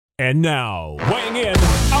And now, weighing in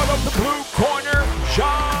out of the blue corner,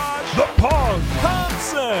 Josh the Punk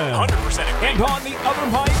Thompson. 100% agree. And on the other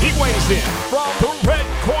mic, he weighs in from the red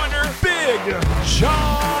corner, Big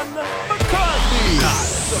John McCarthy.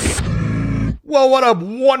 Well, what a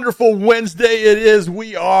wonderful Wednesday it is.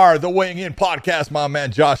 We are the Weighing In Podcast. My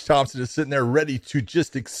man Josh Thompson is sitting there ready to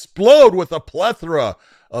just explode with a plethora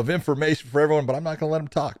of information for everyone, but I'm not going to let him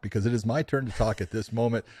talk because it is my turn to talk at this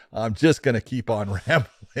moment. I'm just going to keep on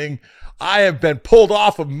rambling. I have been pulled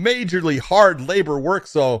off of majorly hard labor work,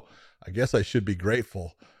 so I guess I should be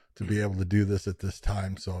grateful to be able to do this at this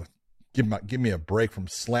time. So give me a break from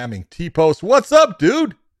slamming T-posts. What's up,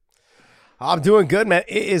 dude? I'm doing good, man.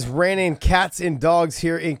 It is raining cats and dogs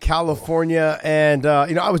here in California, and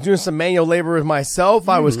I was doing some manual labor with myself.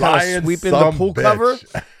 I was kind of sweeping the pool cover.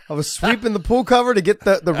 I was sweeping the pool cover to get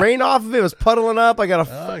the rain off of it. It was puddling up. I got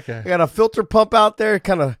a filter pump out there,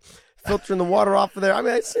 kind of filtering the water off of there. I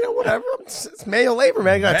mean, it's whatever. It's manual labor,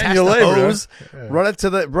 man. I got to attach the hose, run it to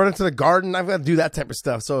the garden. I've got to do that type of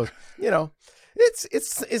stuff. So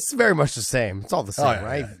it's very much the same. It's all the same,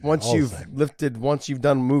 right? Yeah, once you've lifted, once you've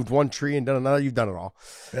moved one tree and done another, you've done it all.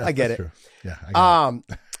 Yeah, I get it. True. Yeah. I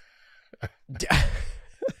get it.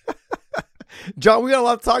 John, we got a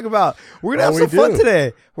lot to talk about. We're going to have some fun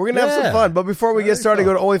today. We're going to have some fun. But before we get started,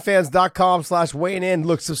 go to onlyfans.com/weighing-in.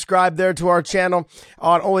 Look, subscribe there to our channel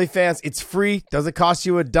on OnlyFans. It's free. Doesn't cost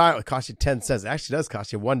you a dime. It costs you 10 cents. It actually does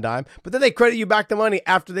cost you $1. But then they credit you back the money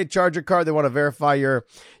after they charge your card. They want to verify your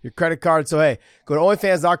credit card. So, hey, go to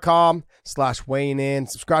onlyfans.com/weighing-in.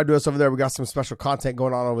 Subscribe to us over there. We got some special content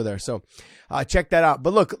going on over there. So, check that out.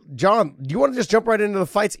 But look, John, do you want to just jump right into the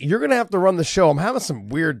fights? You're going to have to run the show. I'm having some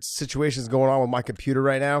weird situations going on with my computer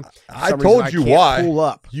right now. I told you why. Pull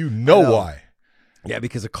up. You know why. Yeah,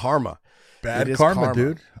 because of karma. Bad karma,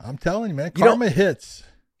 dude. I'm telling you, man. Karma hits.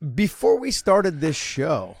 Before we started this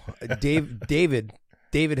show, David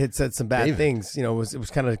had said some bad things. It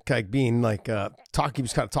was kind of like being like he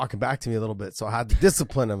was kind of talking back to me a little bit. So I had to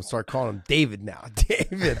discipline him. Start calling him David now.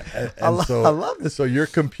 David. I love this. So your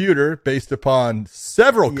computer, based upon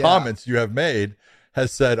several comments you have made,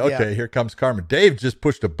 has said, okay, here comes karma. Dave just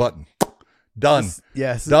pushed a button. Done.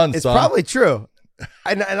 Yes. Done, it's son. Probably true.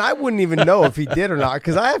 And I wouldn't even know if he did or not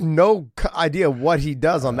because I have no idea what he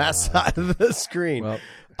does on that side of the screen. Well,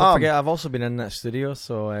 don't forget, I've also been in that studio,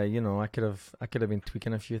 so I could have been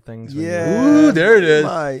tweaking a few things. Yeah. Ooh, there it is.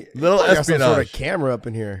 Little espionage. Some sort of camera up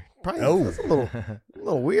in here. Probably that's a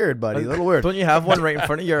little weird, buddy. A little weird. Don't you have one right in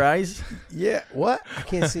front of your eyes? Yeah. What? I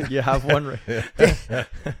can't see. You have one right.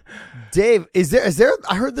 Dave, is there?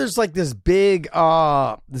 I heard there's like this big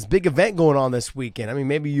event going on this weekend. I mean,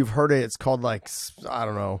 maybe you've heard it. It's called I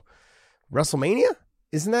don't know, WrestleMania.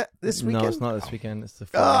 Isn't that this weekend? No, it's not this weekend. It's the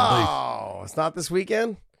it's not this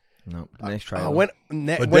weekend. No, next try. But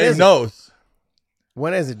Dave knows.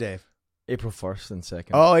 When is it, Dave? April 1st and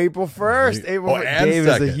 2nd. Oh, April 1st. Dave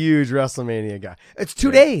is a huge WrestleMania guy. It's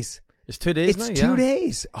 2 days. It's 2 days now? It's 2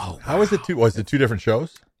 days. Oh, how is it two? Was it two different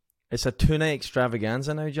shows? It's a 2-night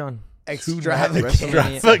extravaganza now, John.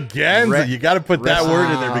 Extravaganza. You got to put that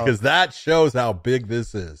word in there because that shows how big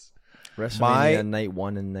this is. WrestleMania night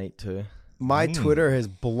 1 and night 2. My Twitter has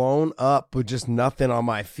blown up with just nothing on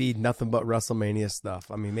my feed, nothing but WrestleMania stuff.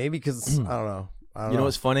 I mean, maybe because, I don't know. You know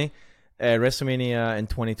what's funny? WrestleMania in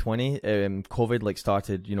 2020, COVID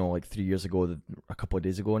started, 3 years ago, a couple of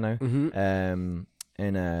days ago now. Mm-hmm.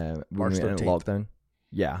 March 13th. Lockdown.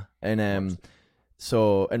 Yeah. And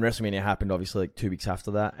WrestleMania happened obviously 2 weeks after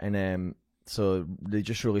that. And so they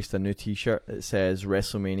just released a new T-shirt that says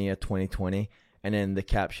WrestleMania 2020. And then the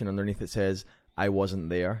caption underneath it says, I wasn't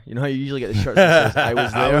there. You know how you usually get the shirt that says, I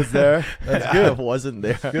was there? I was there. That's good. I wasn't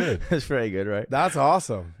there. That's good. That's very good, right? That's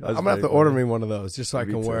awesome. I'm going to have to order me one of those just so I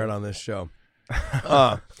can wear it on this show.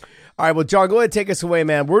 All right, well, John, go ahead and take us away,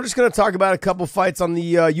 man. We're just going to talk about a couple fights on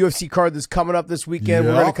the UFC card that's coming up this weekend.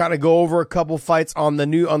 We're going to kind of go over a couple fights on the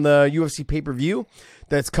UFC pay-per-view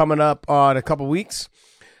that's coming up in a couple weeks.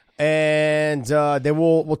 And then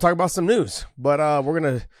we'll talk about some news. But we're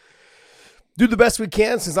going to do the best we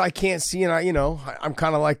can since I can't see, and I'm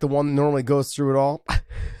kind of like the one that normally goes through it all.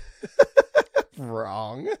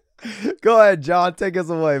 Wrong. Go ahead, John. Take us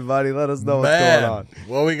away, buddy. Let us know what's going on.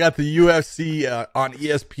 Well, we got the UFC on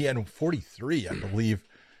ESPN 43, I believe.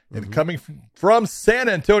 And coming from San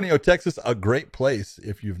Antonio, Texas, a great place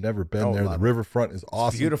if you've never been there. The riverfront is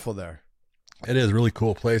awesome. It's beautiful there. It is a really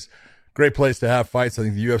cool place. Great place to have fights. I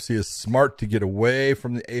think the UFC is smart to get away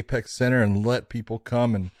from the Apex Center and let people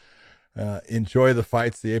come and enjoy the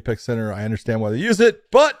fights. The Apex Center, I understand why they use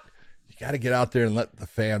it, but got to get out there and let the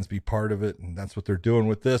fans be part of it, and that's what they're doing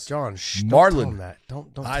with this. John, Marlon, don't tell him that.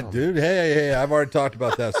 Don't tell him. Dude, hey, I've already talked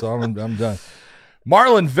about that, so I'm done.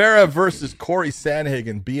 Marlon Vera versus Corey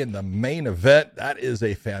Sandhagen being the main event. That is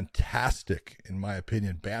a fantastic, in my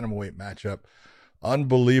opinion, bantamweight matchup.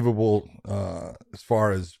 Unbelievable as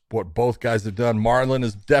far as what both guys have done. Marlon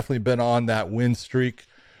has definitely been on that win streak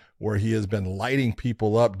where he has been lighting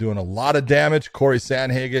people up, doing a lot of damage. Corey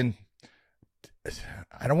Sandhagen,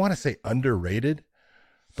 I don't want to say underrated,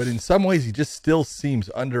 but in some ways he just still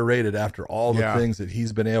seems underrated after all the things that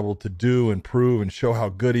he's been able to do and prove and show how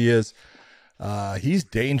good he is. He's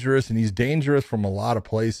dangerous, and he's dangerous from a lot of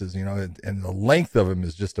places, you know, and the length of him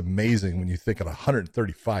is just amazing when you think at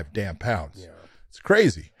 135 damn pounds. Yeah. It's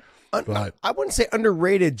crazy. But I wouldn't say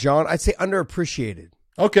underrated, John. I'd say underappreciated.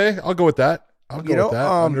 Okay, I'll go with that.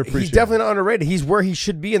 Underappreciated. He's definitely not underrated. He's where he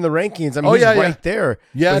should be in the rankings. I mean, he's right there.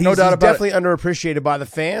 Yeah, no doubt about it. He's definitely underappreciated by the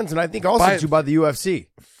fans, and I think also by the UFC.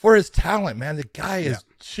 For his talent, man. The guy is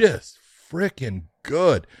just freaking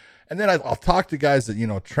good. And then I'll talk to guys that, you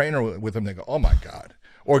know, train with him. They go, oh, my God.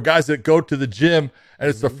 Or guys that go to the gym, and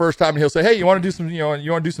it's the first time, and he'll say, hey, you want to do some, you want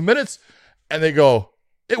to do some minutes? And they go,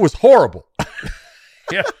 it was horrible.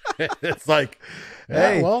 Yeah. It's like,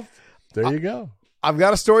 hey, well, there you go. I've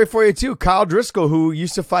got a story for you, too. Kyle Driscoll, who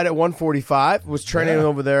used to fight at 145, was training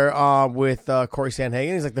over there with Corey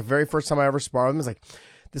Sandhagen. He's like, the very first time I ever sparred with him, he's like,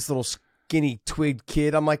 this little skinny twig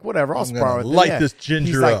kid. I'm like, whatever, I'll spar with him. Light this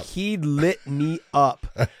ginger up. He's like, he lit me up.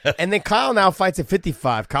 And then Kyle now fights at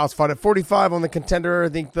 55. Kyle's fought at 45 on the Contender, I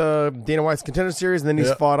think the Dana White's Contender Series, and then he's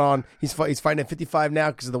he's fighting at 55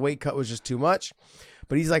 now because the weight cut was just too much.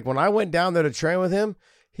 But he's like, when I went down there to train with him,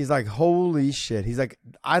 he's like, holy shit. He's like,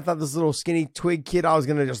 I thought this little skinny twig kid, I was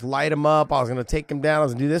going to just light him up. I was going to take him down. I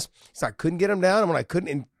was going to do this. So I couldn't get him down. And when I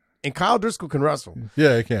couldn't, and Kyle Driscoll can wrestle.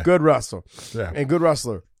 Yeah, he can. Good wrestler. Yeah. And good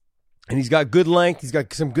wrestler. And he's got good length. He's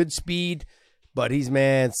got some good speed. But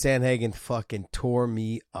Sandhagen fucking tore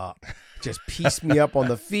me up. Just pieced me up on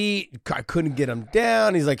the feet. I couldn't get him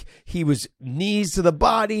down. He's like, he was knees to the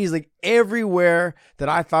body. He's like, everywhere that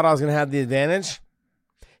I thought I was going to have the advantage,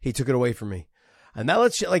 he took it away from me. And that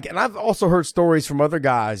lets you, like, and I've also heard stories from other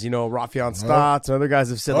guys, you know, Rafion Stotts and other guys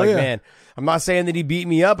have said, man, I'm not saying that he beat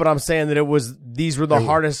me up, but I'm saying that these were the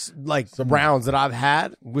hardest, rounds that I've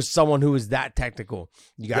had with someone who is that technical.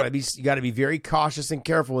 You gotta be very cautious and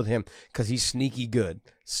careful with him because he's sneaky good.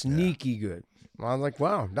 Good. I was like,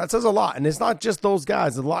 wow, that says a lot. And it's not just those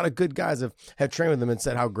guys. A lot of good guys have trained with him and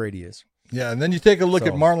said how great he is. Yeah, and then you take a look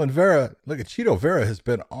at Marlon Vera. Look at Chito Vera has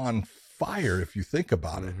been on fire if you think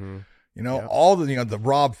about it. You know, all the, the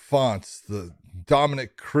Rob Fonts, the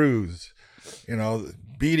Dominic Cruz,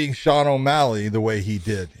 beating Sean O'Malley the way he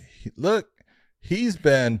did. He's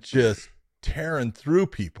been just tearing through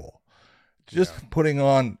people, just putting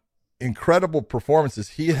on incredible performances.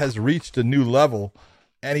 He has reached a new level,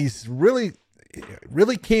 and he's really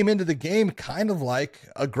came into the game kind of like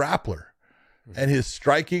a grappler. And his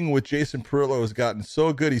striking with Jason Perillo has gotten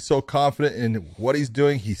so good. He's so confident in what he's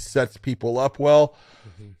doing. He sets people up well.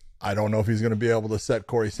 I don't know if he's going to be able to set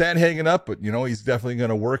Corey Sandhagen up, but, he's definitely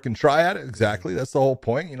going to work and try at it. Exactly. That's the whole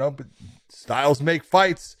point, but styles make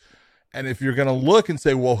fights. And if you're going to look and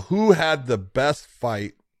say, well, who had the best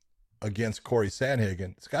fight against Corey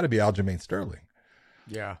Sandhagen? It's got to be Aljamain Sterling.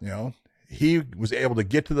 Yeah. He was able to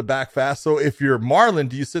get to the back fast. So if you're Marlon,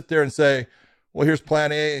 do you sit there and say, well, here's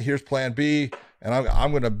plan A, here's plan B, and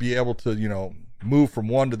I'm going to be able to, move from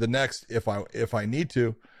one to the next if I need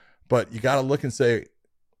to. But you got to look and say,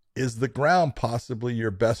 is the ground possibly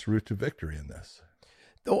your best route to victory in this?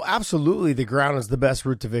 Oh, absolutely. The ground is the best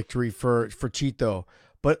route to victory for Chito.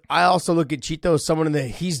 But I also look at Chito as someone that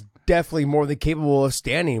he's definitely more than capable of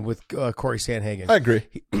standing with Corey Sandhagen. I agree.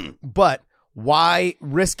 But why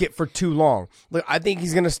risk it for too long? Look, I think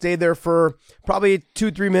he's going to stay there for probably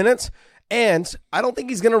 2-3 minutes. And I don't think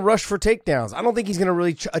he's going to rush for takedowns. I don't think he's going to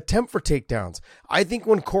really attempt for takedowns. I think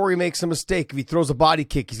when Corey makes a mistake, if he throws a body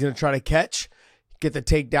kick, he's going to try to catch, get the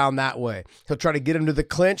takedown that way. He'll try to get him to the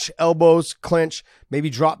clinch, elbows, clinch, maybe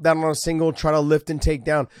drop down on a single, try to lift and take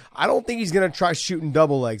down. I don't think he's going to try shooting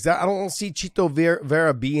double legs. I don't see Chito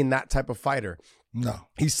Vera being that type of fighter. No.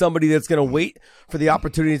 He's somebody that's going to wait for the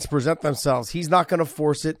opportunity to present themselves. He's not going to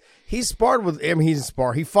force it. He sparred with him.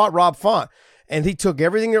 He fought Rob Font, and he took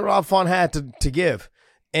everything that Rob Font had to give.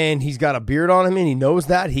 And he's got a beard on him, and he knows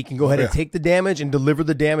that. He can go ahead and take the damage and deliver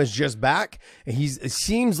the damage just back. And it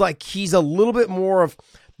seems like he's a little bit more of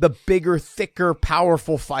the bigger, thicker,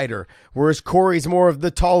 powerful fighter, whereas Corey's more of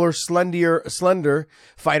the taller, slender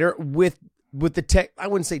fighter with the I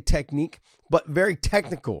wouldn't say technique, but very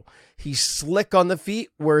technical. He's slick on the feet,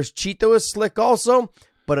 whereas Chito is slick also,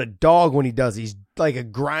 but a dog when he does. He's like a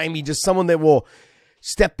grimy, just someone that will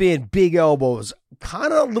step in, big elbows.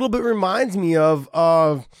 Kind of a little bit reminds me of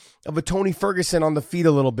a Tony Ferguson on the feet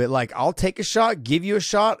a little bit. Like, I'll take a shot, give you a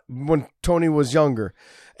shot when Tony was younger,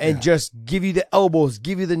 and just give you the elbows,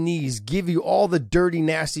 give you the knees, give you all the dirty,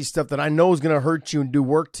 nasty stuff that I know is going to hurt you and do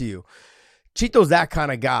work to you. Chito's that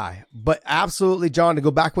kind of guy. But absolutely, John, to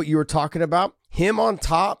go back what you were talking about, him on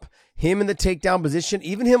top, him in the takedown position,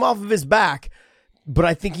 even him off of his back. But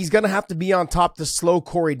I think he's going to have to be on top to slow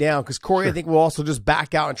Corey down, because Corey, I think, will also just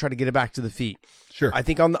back out and try to get it back to the feet. Sure. I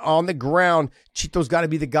think on the ground, Chito's got to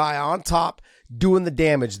be the guy on top doing the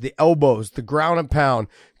damage, the elbows, the ground and pound,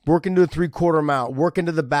 working to a 3/4 mount, working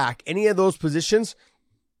to the back. Any of those positions,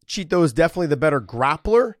 Chito is definitely the better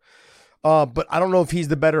grappler. But I don't know if he's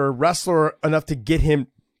the better wrestler enough to get him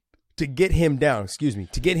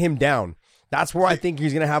down. That's where I think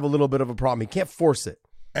he's going to have a little bit of a problem. He can't force it.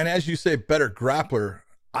 And as you say, better grappler,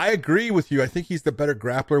 I agree with you. I think he's the better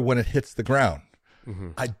grappler when it hits the ground.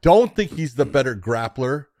 Mm-hmm. I don't think he's the better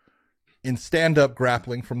grappler in stand-up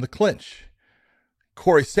grappling from the clinch.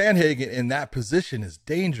 Corey Sandhagen in that position is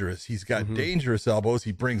dangerous. He's got dangerous elbows.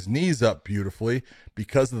 He brings knees up beautifully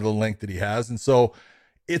because of the length that he has. And so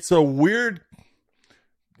it's a weird,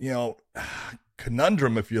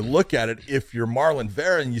 conundrum if you look at it. If you're Marlon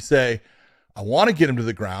Vera and you say, I want to get him to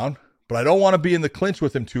the ground, but I don't want to be in the clinch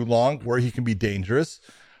with him too long where he can be dangerous.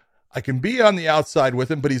 I can be on the outside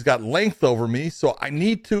with him, but he's got length over me, so I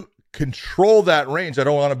need to control that range. I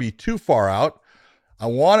don't want to be too far out. I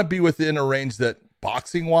want to be within a range that,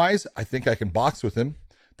 boxing-wise, I think I can box with him.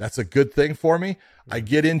 That's a good thing for me. I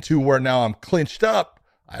get into where now I'm clinched up.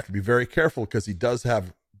 I have to be very careful because he does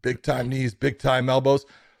have big-time knees, big-time elbows.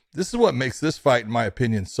 This is what makes this fight, in my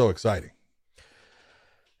opinion, so exciting.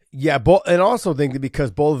 Yeah, and also think that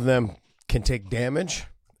because both of them can take damage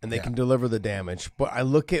and they can deliver the damage. But I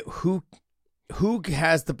look at who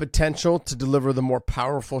has the potential to deliver the more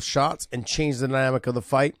powerful shots and change the dynamic of the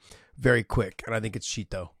fight very quick, and I think it's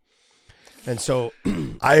Chito. And so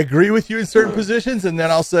I agree with you in certain positions, and then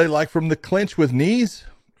I'll say, like, from the clinch with knees,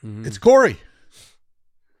 it's Corey.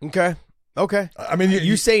 Okay. I mean,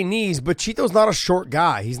 you say knees, but Chito's not a short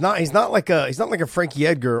guy. He's not like a Frankie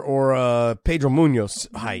Edgar or a Pedro Munoz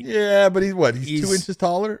height. Yeah, but he's 2 inches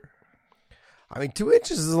taller? I mean, 2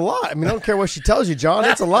 inches is a lot. I mean, I don't care what she tells you, John.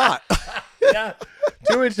 It's a lot. Yeah.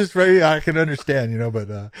 2 inches for me, I can understand,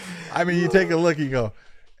 but I mean, you take a look, you go,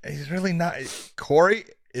 he's really not. Corey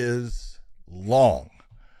is long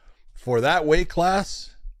for that weight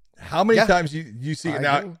class. How many times you see it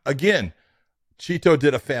now? Again, Chito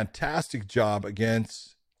did a fantastic job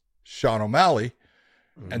against Sean O'Malley,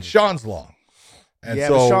 and Sean's long. And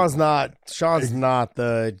but Sean's not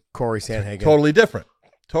the Corey Sandhagen. Totally different.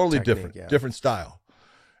 Different style.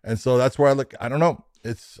 And so that's where I look. I don't know.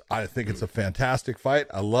 I think it's a fantastic fight.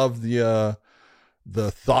 I love the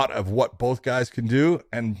thought of what both guys can do.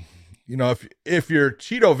 And if you're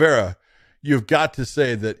Chito Vera, you've got to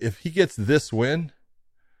say that if he gets this win,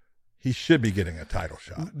 he should be getting a title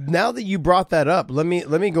shot. Now that you brought that up, let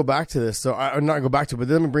me go back to this. So I not go back to it, but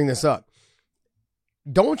let me bring this up.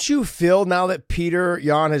 Don't you feel now that Peter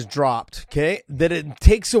Yan has dropped, okay, that it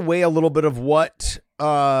takes away a little bit of what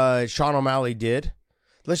Sean O'Malley did?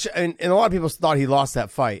 And a lot of people thought he lost that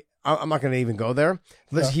fight. I'm not going to even go there.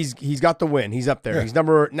 He's got the win. He's up there. Yeah. He's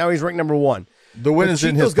ranked number 1. The win is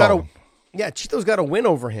in his column. Chito's got a win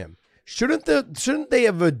over him. Shouldn't they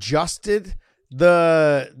have adjusted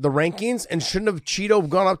the rankings, and shouldn't have Chito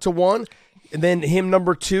gone up to 1 and then him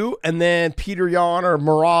number 2 and then Peter Yan or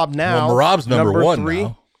Merab now? Well, Merab's number 1 3.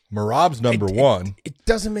 Now. Merab's number 1. It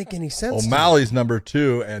doesn't make any sense. O'Malley's number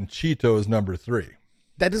 2 and Chito is number 3.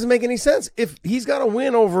 That doesn't make any sense. If he's got a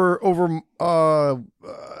win over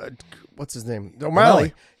what's his name?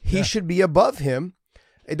 O'Malley. He should be above him.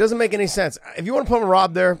 It doesn't make any sense. If you want to put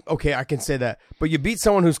Rob there, okay, I can say that. But you beat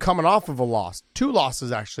someone who's coming off of a loss. 2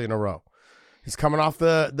 losses actually in a row. He's coming off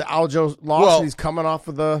the Aljo loss. And he's coming off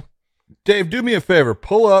of the... Dave, do me a favor.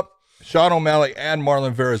 Pull up Sean O'Malley and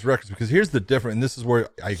Marlon Vera's records, because here's the difference, and this is where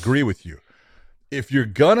I agree with you. If you're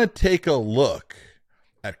going to take a look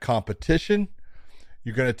at competition,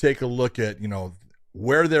 you're going to take a look at,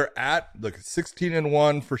 where they're at. Look,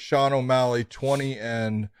 16-1 for Sean O'Malley, 20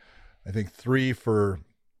 and I think 3 for...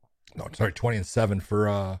 No, sorry, 20-7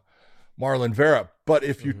 for Marlon Vera. But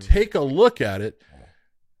if you take a look at it,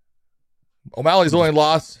 O'Malley's only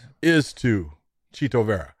loss is to Chito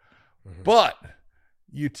Vera. But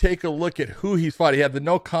you take a look at who he's fought. He had the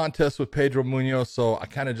no contest with Pedro Munoz, so I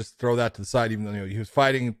kind of just throw that to the side, even though he was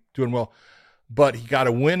fighting, doing well. But he got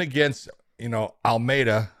a win against,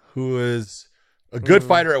 Almeida, who is a good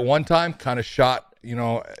fighter at one time, kind of shot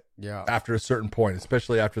after a certain point,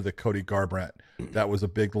 especially after the Cody Garbrandt, that was a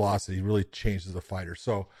big loss. That he really changed as a fighter.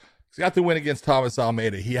 So he's got the win against Thomas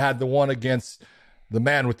Almeida. He had the one against the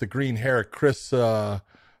man with the green hair, Chris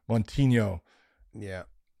Montino. Yeah,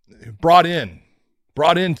 brought in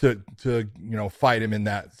to fight him in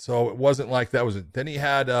that. So it wasn't like that was it. Then he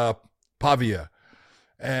had Paiva.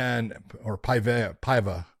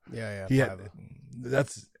 Yeah. He had,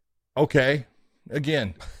 that's okay.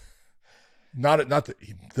 Again, not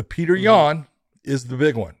the Peter Yan is the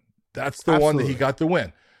big one. That's the one that he got the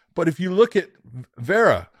win. But if you look at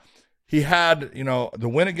Vera, he had the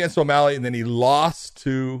win against O'Malley, and then he lost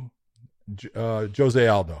to Jose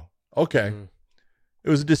Aldo. Okay, It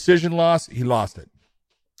was a decision loss. He lost it.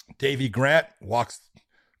 Davy Grant walks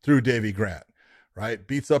through Davy Grant, right?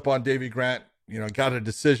 Beats up on Davy Grant. Got a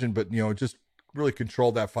decision, but just really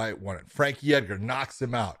controlled that fight, won it. Frankie Edgar knocks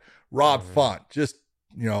him out. Rob Font just,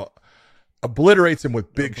 obliterates him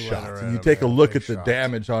with big shots. And you take a look at the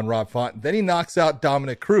damage on Rob Font. Then he knocks out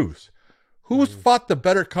Dominic Cruz. Who's fought the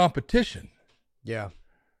better competition? Yeah.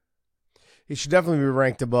 He should definitely be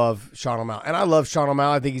ranked above Sean O'Malley. And I love Sean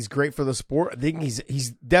O'Malley. I think he's great for the sport. I think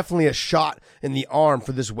he's definitely a shot in the arm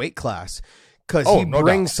for this weight class. Because he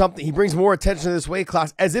brings something. He brings more attention to this weight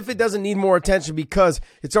class, as if it doesn't need more attention because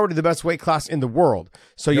it's already the best weight class in the world.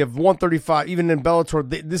 So you have 135, even in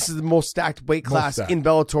Bellator. This is the most stacked weight class in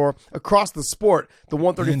Bellator across the sport. The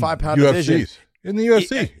 135-pound division in the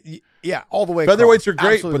UFC. Yeah, all the way. Featherweights are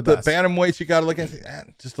great, but the bantamweights you got to look at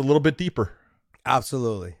just a little bit deeper.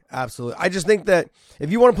 Absolutely. I just think that if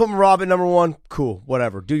you want to put Rob at number one, cool,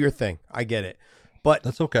 whatever, do your thing. I get it, but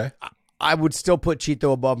that's okay. I would still put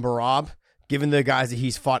Chito above Marab. Given the guys that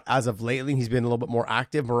he's fought as of lately, he's been a little bit more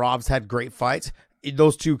active. Marab's had great fights.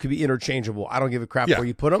 Those two could be interchangeable. I don't give a crap where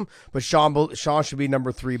you put them, but Sean should be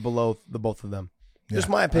number 3 below the both of them. Just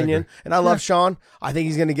my opinion. And I love Sean. I think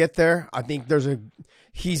he's going to get there. I think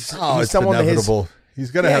he's someone inevitable.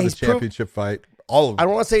 He's going to have a championship fight. All of I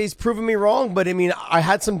don't want to say he's proven me wrong, but I mean, I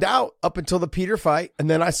had some doubt up until the Peter fight, and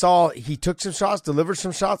then I saw he took some shots, delivered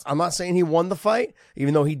some shots. I'm not saying he won the fight,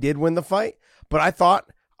 even though he did win the fight, but I thought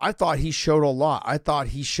he showed a lot. I thought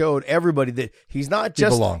he showed everybody that he's not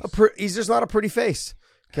just he's just not a pretty face.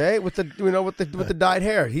 Okay, with the dyed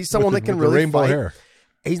hair, he's someone that can really rainbow fight. Hair.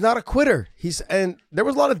 He's not a quitter. And there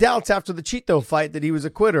was a lot of doubts after the Chito fight that he was a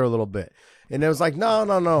quitter a little bit. And it was like, no.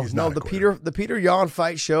 The Peter Yan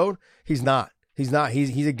fight showed he's not. He's not.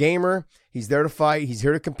 He's a gamer. He's there to fight. He's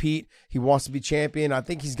here to compete. He wants to be champion. I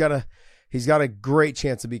think he's got a great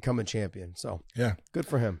chance of becoming champion. So yeah, good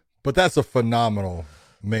for him. But that's a phenomenal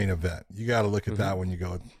main event. You got to look at that when you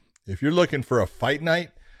go. If you're looking for a fight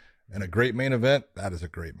night and a great main event, that is a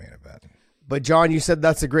great main event. But John, you said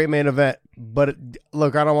that's a great main event. But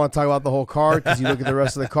look, I don't want to talk about the whole card because you look at the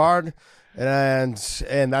rest of the card, and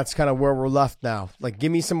that's kind of where we're left now. Like,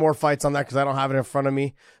 give me some more fights on that because I don't have it in front of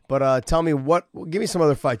me. But tell me give me some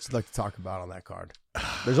other fights you'd like to talk about on that card.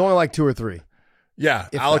 There's only like 2 or 3. Yeah,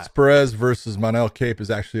 Alex Perez versus Manel Cape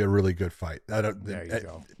is actually a really good fight. There you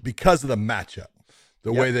go. Because of the matchup.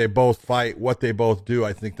 The way they both fight, what they both do,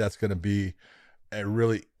 I think that's going to be a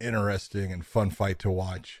really interesting and fun fight to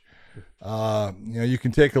watch. You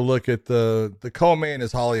can take a look at the co-main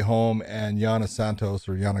is Holly Holm and Yana Santos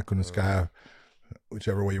or Yana Kunitskaya,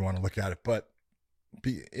 whichever way you want to look at it. But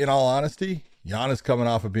in all honesty, Yana's coming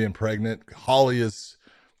off of being pregnant. Holly is,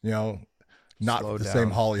 not the same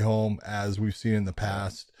Holly Holm as we've seen in the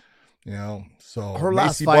past. So her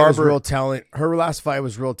last fight was real telling. Her last fight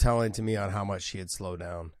was real telling to me on how much she had slowed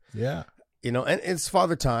down. Yeah, and it's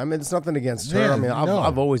father time, and it's nothing against her. I mean,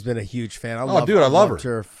 I've always been a huge fan. I love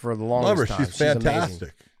her for the longest time. She's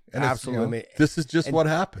fantastic. And absolutely, this is just what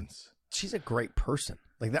happens. She's a great person.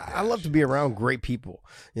 Like that, I love to be around great people.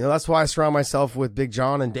 That's why I surround myself with Big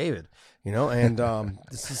John and David. And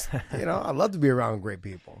this is I love to be around great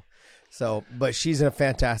people. So, but she's a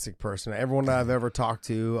fantastic person. Everyone that I've ever talked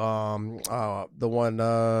to, the one,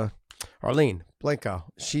 Arlene Blanco,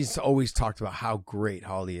 she's always talked about how great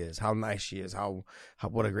Holly is, how nice she is, how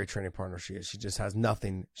what a great training partner she is. She just has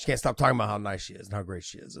nothing. She can't stop talking about how nice she is and how great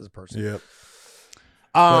she is as a person. Yep.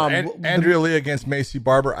 Andrea Lee against Macy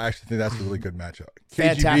Barber, I actually think that's a really good matchup.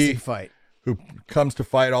 Fantastic fight. Who comes to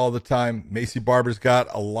fight all the time. Macy Barber's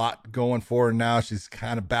got a lot going for her now. She's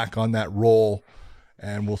kind of back on that roll.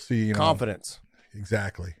 And we'll see, confidence.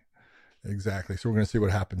 Exactly. So we're going to see what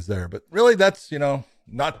happens there. But really, that's,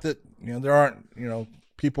 not that, there aren't,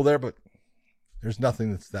 people there, but there's nothing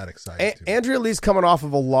that's that exciting. Andrea Lee's coming off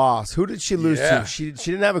of a loss. Who did she lose to? She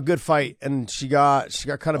didn't have a good fight, and she got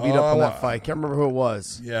kind of beat up in that fight. Can't remember who it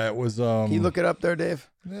was. Yeah, it was. Can you look it up there, Dave?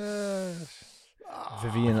 Vivian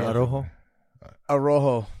Araujo.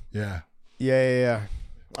 Arojo. Yeah. Yeah.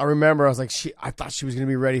 I remember I was like, I thought she was going to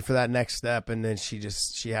be ready for that next step, and then she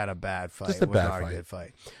had a bad fight. Just a bad fight. A good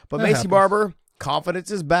fight. But Macy Barber,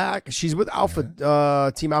 confidence is back. She's with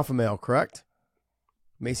Team Alpha Male, correct?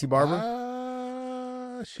 Macy Barber?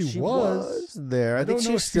 She was there. I think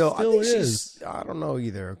she's still is. I don't know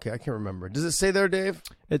either. Okay, I can't remember. Does it say there, Dave?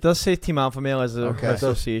 It does say Team Alpha Male as an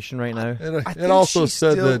association right now. It also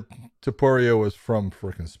said that Topuria was from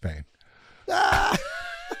freaking Spain.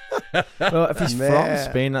 Well, if he's from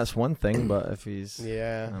Spain, that's one thing. But if he's,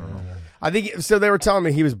 I don't know. I think so. They were telling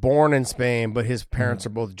me he was born in Spain, but his parents are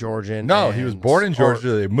both Georgian. No, he was born in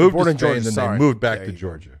Georgia. They moved to Spain, then they moved back to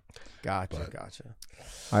Georgia. Gotcha.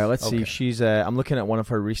 All right, let's see. She's. I'm looking at one of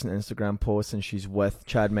her recent Instagram posts, and she's with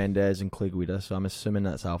Chad Mendez and Clay Guida. So I'm assuming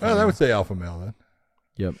that's Alpha. Well, I would say Alpha Male then.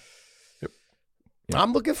 Yep.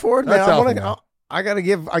 I'm looking forward, man. I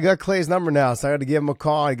got Clay's number now, so I got to give him a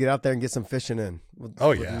call and get out there and get some fishing in. With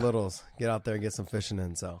the littles, get out there and get some fishing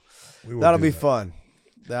in. So that'll be fun.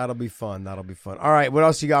 That'll be fun. All right, what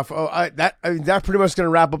else you got? That's pretty much going to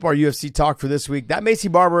wrap up our UFC talk for this week. That Macy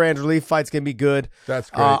Barber Andrew Lee fight's going to be good. That's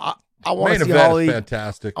great. I want to see Holly.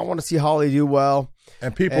 Fantastic. I want to see Holly do well.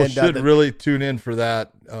 And people should really tune in for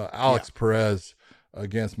that. Alex Perez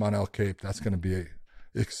against Monel Cape. That's going to be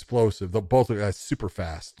explosive. Both of guys super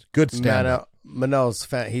fast. Good stand-up. Manel's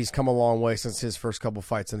he's come a long way since his first couple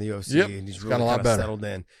fights in the UFC, and he's really kind of settled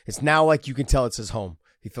in. It's now like you can tell it's his home.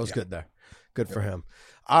 He feels good there. Good for him.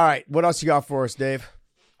 All right, what else you got for us, Dave?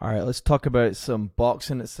 All right, let's talk about some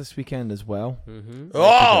boxing. It's this weekend as well. Mm-hmm.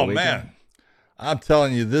 Oh, man. I'm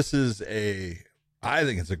telling you, I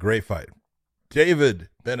think it's a great fight. David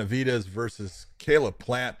Benavidez versus Caleb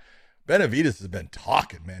Plant. Benavidez has been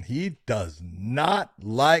talking, man. He does not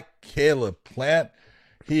like Caleb Plant.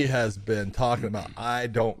 He has been talking about,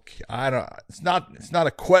 it's not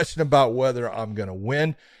a question about whether I'm going to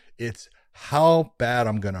win. It's how bad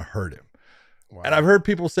I'm going to hurt him. Wow. And I've heard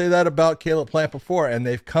people say that about Caleb Plant before, and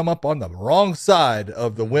they've come up on the wrong side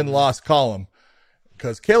of the win-loss column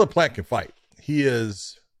because Caleb Plant can fight. He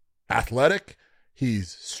is athletic.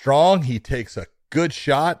 He's strong. He takes a good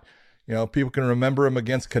shot. You know, people can remember him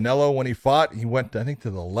against Canelo when he fought. He went, I think,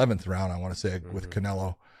 to the 11th round, I want to say, with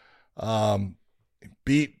Canelo.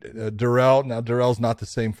 Beat Durrell. Now, Durrell's not the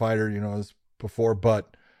same fighter, as before,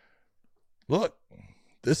 but look,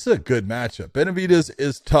 this is a good matchup. Benavidez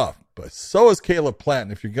is tough, but so is Caleb Plant.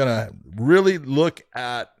 And if you're going to really look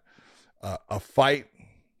at a fight,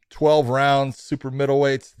 12 rounds, super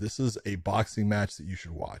middleweights, this is a boxing match that you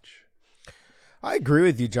should watch. I agree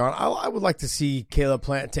with you, John. I would like to see Caleb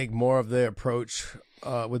Plant take more of the approach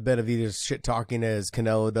with Benavidez shit-talking as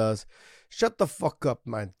Canelo does. Shut the fuck up,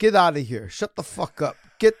 man. Get out of here. Shut the fuck up.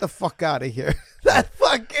 Get the fuck out of here. That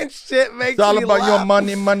fucking shit makes me laugh. It's all about your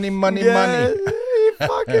money. It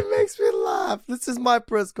fucking makes me laugh. This is my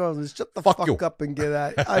press conference. Shut the fuck up and get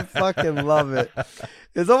out. I fucking love it.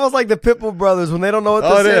 It's almost like the Pitbull brothers. When they don't know what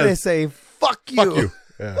to say, they say, fuck you. Fuck you.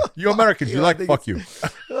 Yeah. You Americans, you like fuck you.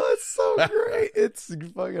 It's so great. It's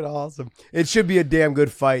fucking awesome. It should be a damn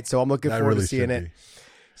good fight, so I'm looking forward to seeing it.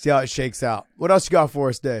 See how it shakes out. What else you got for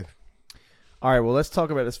us, Dave? All right, well, let's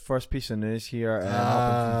talk about this first piece of news here.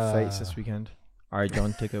 Happened from fights this weekend. All right,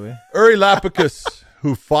 John, take it away. Uri Lapicus,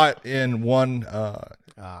 who fought in one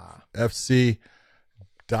FC,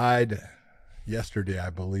 died yesterday,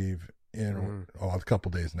 I believe, a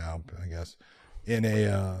couple days now, I guess, in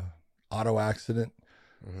a auto accident.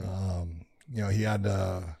 He had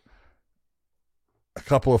a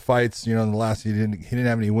couple of fights, in the last, he didn't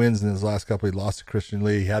have any wins in his last couple. He lost to Christian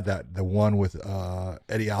Lee. He had the one with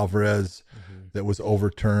Eddie Alvarez that was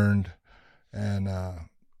overturned, and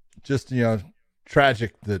just,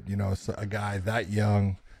 tragic that, a guy that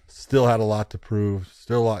young still had a lot to prove,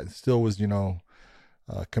 still was,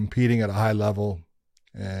 competing at a high level,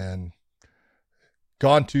 and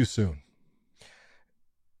gone too soon.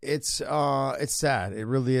 It's sad. It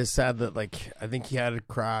really is sad that, I think he had a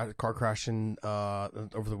car crash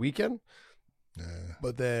over the weekend. Yeah.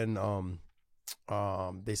 But then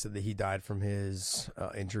they said that he died from his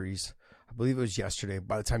injuries. I believe it was yesterday.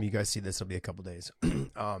 By the time you guys see this, it'll be a couple days.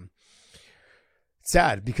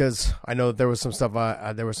 Sad because I know that there was some stuff.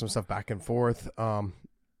 Back and forth.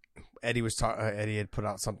 Eddie had put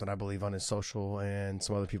out something, I believe, on his social, and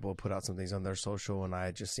some other people had put out some things on their social, and I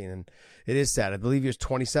had just seen, and it is sad. I believe he was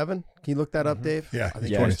 27. Can you look that up, Dave? Yeah, I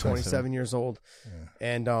think he was 27 years old. Yeah.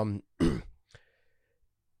 And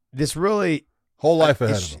this really whole life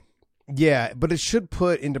ahead of him. Yeah, but it should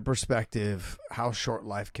put into perspective how short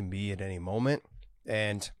life can be at any moment,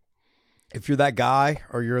 and if you're that guy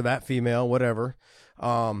or you're that female, whatever,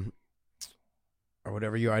 or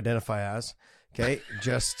whatever you identify as. Okay,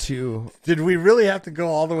 just to. Did we really have to go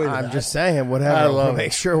all the way to I'm just saying, whatever. I love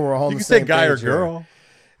make sure we're all you the can same say guy or page girl.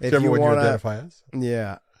 here. Whichever one you identify as.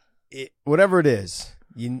 Yeah. Whatever it is,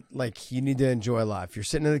 you need to enjoy life. If you're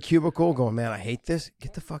sitting in a cubicle going, man, I hate this,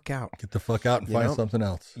 get the fuck out. Get the fuck out and find something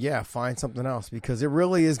else. Yeah, find something else because it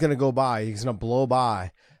really is going to go by. It's going to blow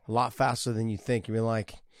by a lot faster than you think. You'll be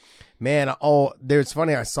like, man, it's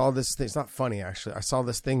funny. I saw this thing. It's not funny, actually. I saw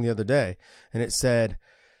this thing the other day, and it said,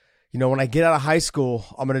 when I get out of high school,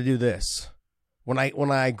 I'm going to do this. When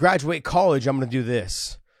I graduate college, I'm going to do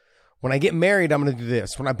this. When I get married, I'm going to do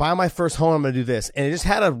this. When I buy my first home, I'm going to do this. And it just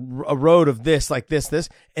had a road of this, like this. And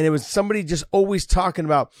it was somebody just always talking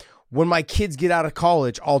about, when my kids get out of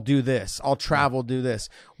college, I'll do this. I'll travel, do this.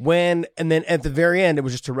 And then at the very end, it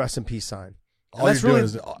was just a rest in peace sign.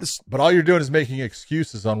 But all you're doing is making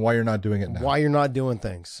excuses on why you're not doing it now. Why you're not doing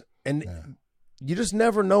things. And you just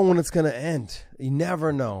never know when it's going to end. You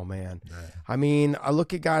never know, man. Yeah. I mean, I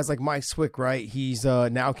look at guys like Mike Swick, right? He's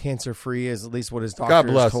now cancer-free, is at least what his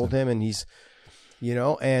doctor told him. And he's,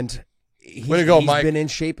 and he's been in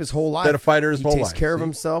shape his whole life. Been a fighter his whole life. He takes care of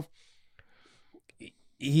himself.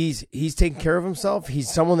 He's taking care of himself.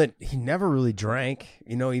 He's someone that he never really drank,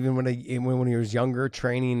 even when he was younger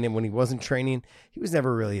training, and when he wasn't training, he was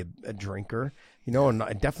never really a drinker, and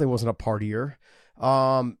definitely wasn't a partier.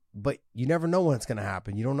 But you never know when it's going to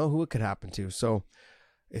happen. You don't know who it could happen to. So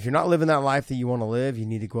if you're not living that life that you want to live, you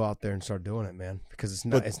need to go out there and start doing it, man, because it's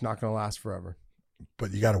not going to last forever.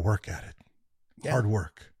 But you got to work at it. Yeah. Hard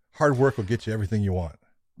work will get you everything you want.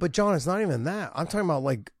 But John, it's not even that. I'm talking about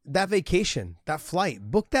like that vacation, that flight.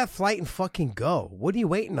 Book that flight and fucking go. What are you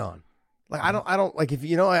waiting on? Like I don't like if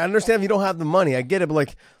I understand if you don't have the money. I get it, but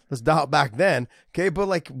like let's dial it back then. Okay, but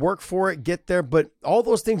like work for it, get there. But all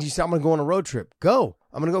those things you say, I'm gonna go on a road trip. Go.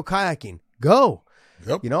 I'm gonna go kayaking. Go.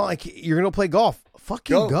 Yep. Like you're gonna play golf.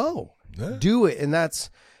 Fucking go. Yeah. Do it. And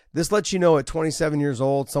this lets you know at 27 years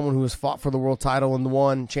old, someone who has fought for the world title and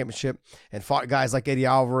won championship and fought guys like Eddie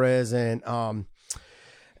Alvarez and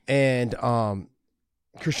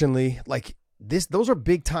Christian Lee, like those are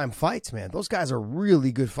big time fights, man. Those guys are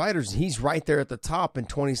really good fighters. He's right there at the top in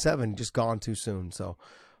 27, just gone too soon. So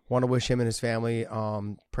want to wish him and his family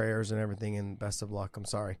prayers and everything and best of luck. I'm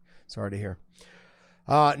sorry to hear.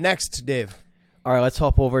 Next, Dave. All right, let's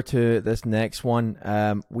hop over to this next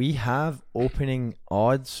one. We have opening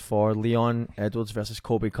odds for Leon Edwards versus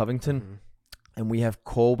Colby Covington, and we have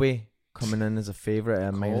Colby coming in as a favorite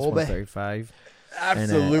at minus 135.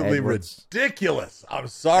 Absolutely ridiculous. I'm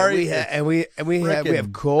sorry. We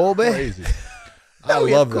have Colby. Crazy. I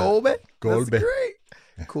love that. Colby. Colby. That's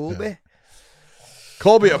great. Colby.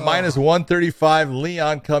 Colby at minus 135.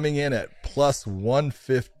 Leon coming in at plus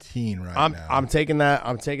 115 now. I'm taking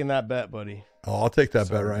that bet, buddy. Oh, I'll take that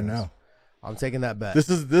bet right now. I'm taking that bet. This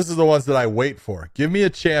is the ones that I wait for. Give me a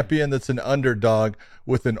champion that's an underdog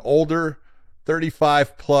with an older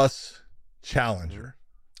 35 plus challenger.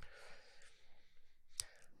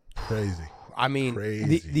 Crazy. I mean,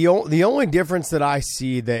 crazy. The only difference that I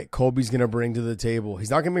see that Colby's going to bring to the table,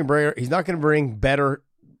 he's not going to bring better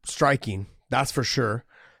striking. That's for sure.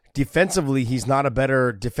 Defensively, he's not a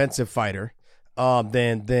better defensive fighter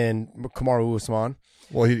than Kamaru Usman.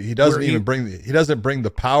 Well, he doesn't bring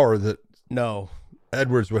the power that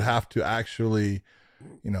Edwards would have to actually,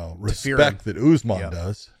 respect that Usman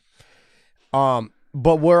does.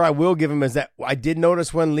 But where I will give him is that I did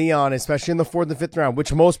notice when Leon, especially in the 4th and 5th round,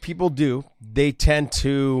 which most people do, they tend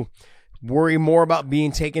to worry more about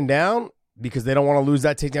being taken down because they don't want to lose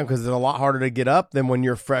that takedown because it's a lot harder to get up than when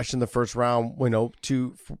you're fresh in the first round, 1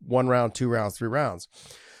 round, 2 rounds, 3 rounds.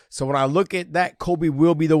 So when I look at that, Colby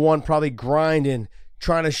will be the one probably grinding,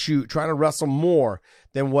 trying to shoot, trying to wrestle more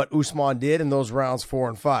than what Usman did in those rounds 4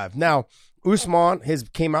 and 5. Now, Usman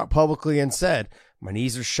came out publicly and said, my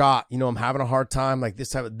knees are shot. I'm having a hard time like this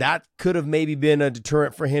type. That could have maybe been a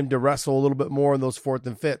deterrent for him to wrestle a little bit more in those 4th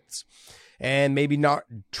and 5ths and maybe not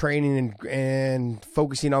training and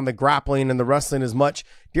focusing on the grappling and the wrestling as much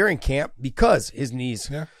during camp because his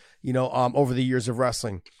knees, over the years of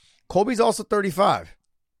wrestling. Colby's also 35.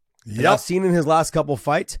 Yeah. I've seen in his last couple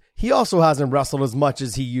fights, he also hasn't wrestled as much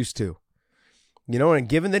as he used to. And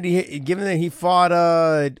given that he fought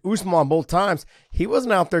Usman both times, he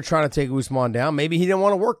wasn't out there trying to take Usman down. Maybe he didn't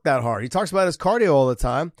want to work that hard. He talks about his cardio all the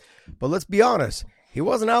time, but let's be honest, he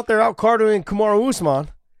wasn't out there out cardioing Kamaru Usman.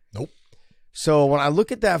 Nope. So when I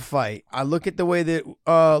look at that fight, I look at the way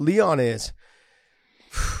that Leon is.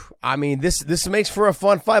 I mean, this makes for a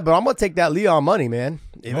fun fight, but I'm gonna take that Leon money, man.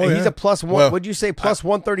 He's a plus one. Well, what'd you say? Plus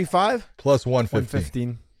 135? Plus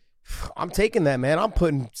 115. I'm taking that, man. I'm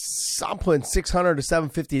putting 600 to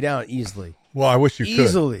 750 down easily. Well, I wish you could.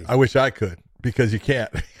 Easily. I wish I could. because you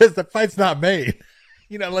can't. Because the fight's not made.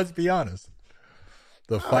 Let's be honest.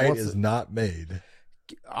 The fight is not made.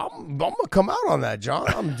 I'm gonna come out on that, John.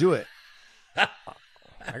 I'm gonna do it. I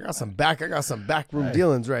got some backroom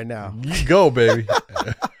dealings right now. You go, baby.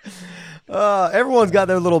 Everyone's got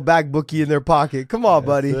their little back bookie in their pocket. Come on,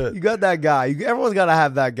 buddy. You got that guy. Everyone's got to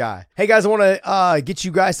have that guy. Hey, guys, I want to get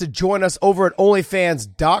you guys to join us over at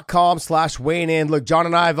onlyfans.com/weighing in. Look, John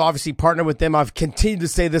and I have obviously partnered with them. I've continued to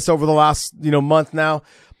say this over the last month now,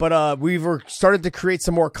 but we've started to create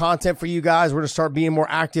some more content for you guys. We're going to start being more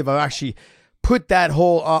active. I've actually put that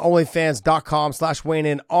whole onlyfans.com/weighing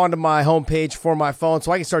in onto my homepage for my phone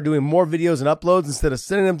so I can start doing more videos and uploads instead of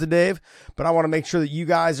sending them to Dave. But I want to make sure that you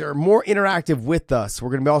guys are more interactive with us.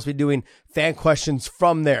 We're going to also be doing fan questions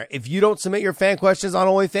from there. If you don't submit your fan questions on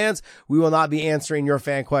OnlyFans, we will not be answering your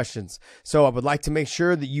fan questions. So I would like to make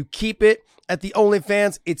sure that you keep it at the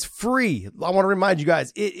OnlyFans. It's free. I want to remind you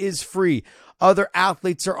guys, it is free. Other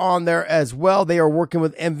athletes are on there as well. They are working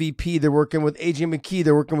with MVP. They're working with AJ McKee.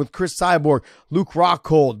 They're working with Chris Cyborg, Luke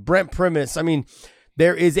Rockhold, Brent Primus. I mean,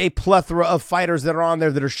 there is a plethora of fighters that are on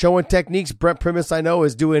there that are showing techniques. Brent Primus, I know,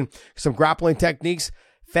 is doing some grappling techniques.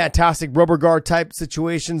 Fantastic rubber guard type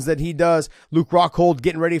situations that he does. Luke Rockhold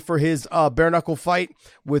getting ready for his bare knuckle fight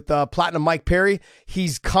with Platinum Mike Perry.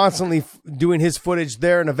 He's constantly doing his footage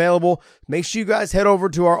there and available. Make sure you guys head over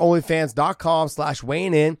to our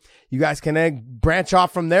onlyfans.com/weighing in. You guys can branch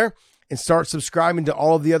off from there and start subscribing to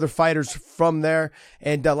all of the other fighters from there.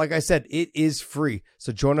 And like I said, it is free.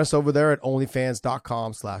 So join us over there at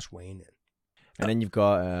onlyfans.com/weighing in. And then you've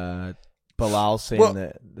got Belal saying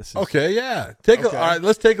that this is okay. Yeah, all right.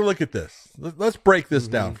 Let's take a look at this. Let's break this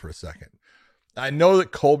down for a second. I know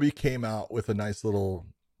that Colby came out with a nice little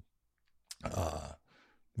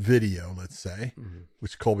video, let's say,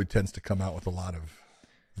 which Colby tends to come out with a lot of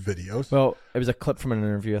videos. Well, it was a clip from an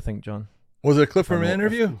interview, I think, John. Was it a clip from an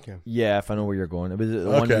interview? Yeah, if I know where you're going. It was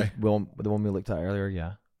the one we looked at earlier.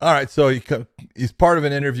 Yeah. All right. So he's part of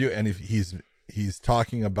an interview, and he's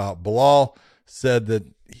talking about Belal said that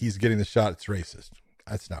he's getting the shot. It's racist.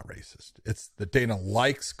 That's not racist. It's that Dana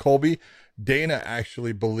likes Colby. Dana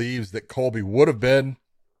actually believes that Colby would have been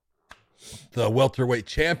the welterweight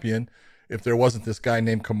champion if there wasn't this guy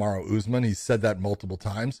named Kamaru Usman. He's said that multiple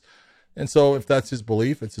times. And so if that's his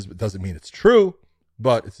belief, it doesn't mean it's true,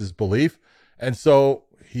 but it's his belief. And so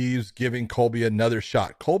he's giving Colby another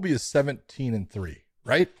shot. Colby is 17-3,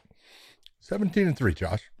 right? 17-3,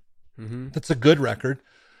 Josh. That's a good record.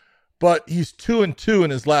 But he's 2-2 in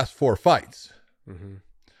his last 4 fights.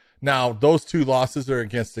 Now, those 2 losses are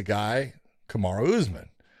against a guy, Kamaru Usman.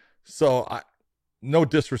 So, no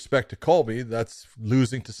disrespect to Colby. That's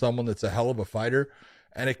losing to someone that's a hell of a fighter,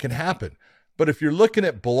 and it can happen. But if you're looking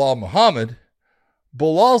at Belal Muhammad,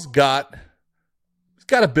 Belal's got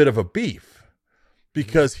a bit of a beef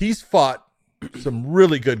because he's fought some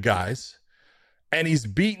really good guys, and he's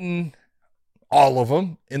beaten all of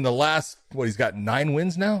them in the last, he's got 9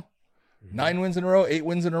 wins now? 9 wins in a row, 8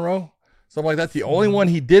 wins in a row, something like that. The only one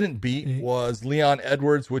he didn't beat was Leon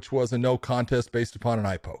Edwards, which was a no contest based upon an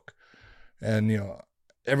eye poke. And,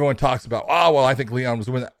 everyone talks about, I think Leon was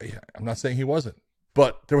winning. I'm not saying he wasn't,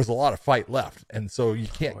 but there was a lot of fight left. And so you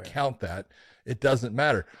can't count that. It doesn't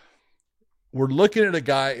matter. We're looking at a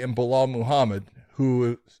guy in Belal Muhammad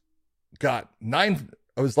who got 9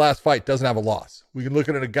 of his last fight, doesn't have a loss. We can look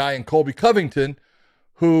at a guy in Colby Covington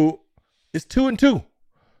who is 2-2.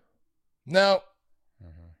 Now,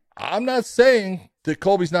 I'm not saying that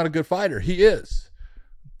Colby's not a good fighter. He is.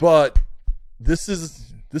 But this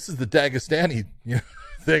is the Dagestani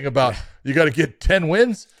thing about you got to get 10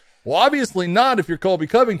 wins. Well, obviously not if you're Colby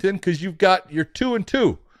Covington, because you're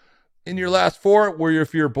 2-2 in your last 4, where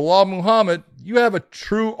if you're Belal Muhammad, you have a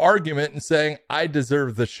true argument in saying, I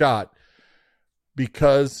deserve the shot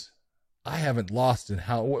because I haven't lost in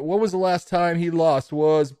what was the last time he lost?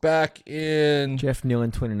 Was back in Jeff Neal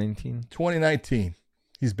in 2019. 2019.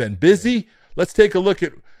 He's been busy. Let's take a look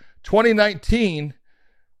at 2019.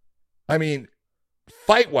 I mean,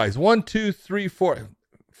 fight-wise, 1, 2, 3, 4,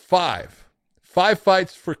 5. 5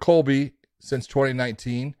 fights for Colby since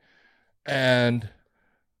 2019. And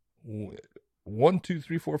 1, 2,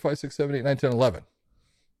 3, 4, 5, 6, 7, 8, 9, 10, 11.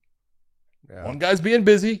 Yeah. One guy's being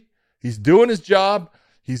busy. He's doing his job.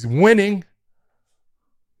 He's winning.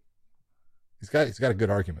 He's got a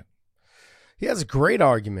good argument. He has a great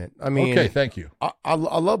argument. I mean, okay, thank you. I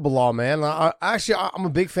love Belal, man. I'm a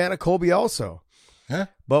big fan of Colby also. Huh?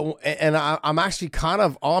 But I'm actually kind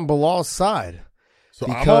of on Belal's side. So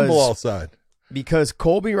I'm on Belal's side because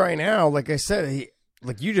Colby right now, like I said,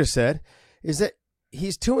 like you just said, is that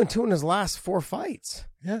he's 2-2 in his last 4 fights.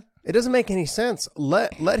 Yeah, it doesn't make any sense.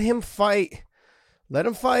 Let him fight Let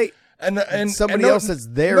him fight. And somebody else that's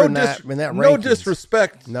there in that rankings. No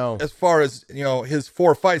disrespect no. as far as, his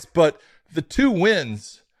 4 fights, but the 2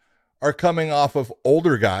 wins are coming off of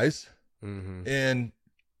older guys. Mm-hmm. And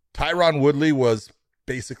Tyron Woodley was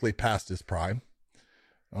basically past his prime.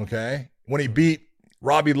 Okay? When he beat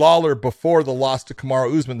Robbie Lawler before the loss to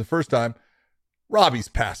Kamaru Usman the first time, Robbie's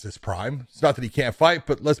past his prime. It's not that he can't fight,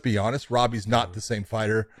 but let's be honest, Robbie's not the same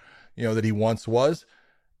fighter, that he once was.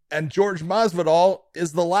 And George Masvidal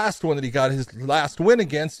is the last one that he got his last win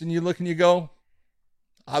against, and you look and you go,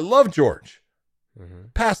 I love George. Mm-hmm.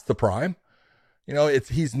 Past the prime.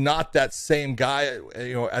 He's not that same guy,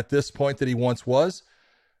 at this point that he once was.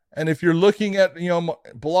 And if you're looking at,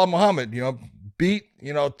 Belal Muhammad, beat,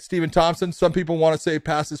 Stephen Thompson. Some people want to say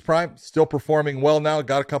past his prime, still performing well now,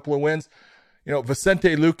 got a couple of wins.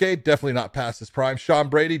 Vicente Luque, definitely not past his prime. Sean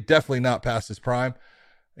Brady, definitely not past his prime.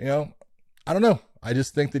 I don't know. I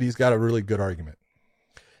just think that he's got a really good argument.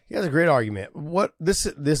 He has a great argument. This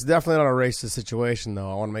is definitely not a racist situation,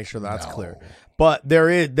 though. I want to make sure that's clear. But there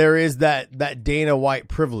is that Dana White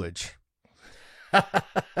privilege.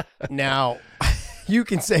 Now, you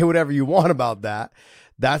can say whatever you want about that.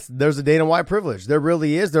 There's a Dana White privilege. There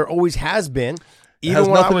really is. There always has been.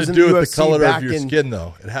 Even when I was in the UFC, it has nothing to do with the color of your skin,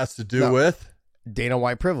 though. It has to do with Dana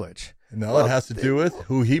White privilege. No, it has to do with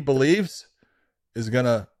who he believes is going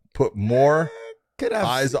to put more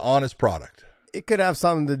eyes on his product. It could have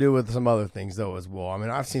something to do with some other things, though, as well. I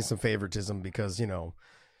mean, I've seen some favoritism because,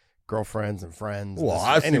 girlfriends and friends. Well,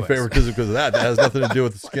 I've seen favoritism because of that. That has nothing to do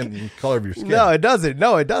with the skin, the color of your skin. No, it doesn't.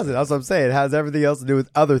 That's what I'm saying. It has everything else to do with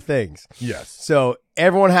other things. Yes. So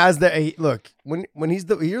everyone has that. Look, when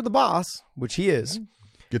you're the boss, which he is,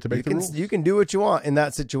 get to make the rules. You can do what you want in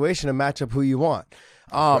that situation and match up who you want.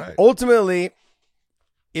 Right. Ultimately,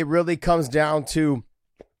 it really comes down to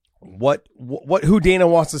who Dana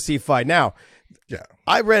wants to see fight. Now, yeah,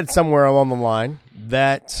 I read somewhere along the line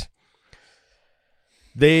that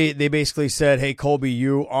they basically said, "Hey, Colby,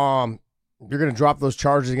 you're going to drop those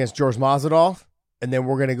charges against George Masvidal, and then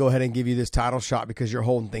we're going to go ahead and give you this title shot because you're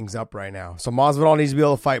holding things up right now. So Masvidal needs to be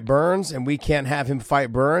able to fight Burns, and we can't have him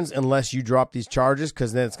fight Burns unless you drop these charges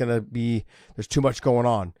because then it's going to be there's too much going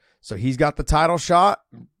on. So he's got the title shot,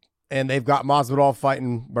 and they've got Masvidal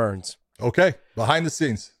fighting Burns. Okay, behind the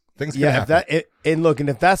scenes, things can happen. And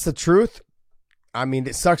if that's the truth, I mean,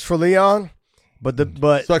 it sucks for Leon, but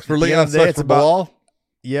sucks for Leon, sucks for Belal.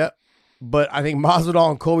 Yeah, but I think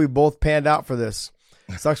Masvidal and Colby both panned out for this.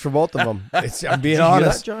 Sucks for both of them. I'm being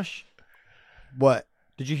honest. Hear that, Josh? What?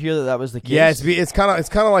 Did you hear that was the case? Yeah, it's kind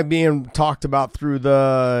of like being talked about through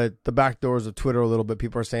the back doors of Twitter a little bit.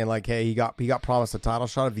 People are saying like, hey, he got promised a title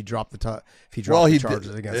shot if he dropped the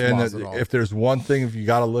charges against Masvidal. If there's one thing you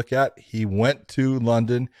got to look at, he went to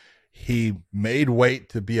London. He made weight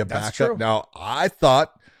to be a backup. True. Now, I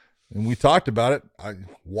thought, and we talked about it,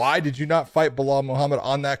 why did you not fight Belal Muhammad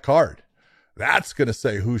on that card? That's going to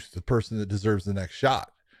say who's the person that deserves the next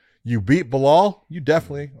shot. You beat Belal, you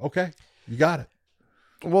definitely, okay, you got it.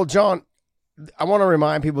 Well, John, I want to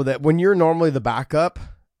remind people that when you're normally the backup,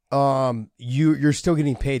 you're still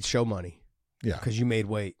getting paid show money. Yeah. Because you made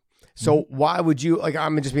weight. So why would you, like,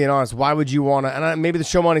 I'm just being honest, why would you want to, and maybe the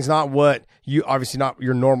show money's not obviously not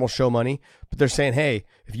your normal show money, but they're saying, hey,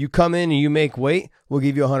 if you come in and you make weight, we'll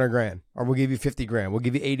give you $100,000 or we'll give you $50,000. We'll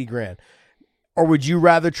give you $80,000. Or would you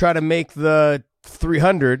rather try to make the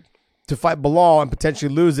 $300 to fight Belal and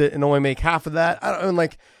potentially lose it and only make half of that? I don't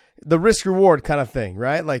like the risk reward kind of thing,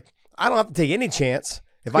 right? Like, I don't have to take any chance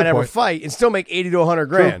if I never fight and still make $80,000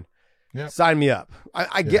 to $100,000. Yeah. Sign me up.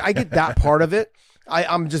 I get that part of it.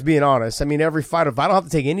 I'm just being honest. I mean, every fight, if I don't have to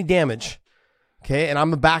take any damage, okay, and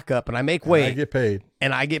I'm a backup and I make weight, I get paid,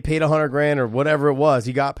 and I get paid $100,000 or whatever it was,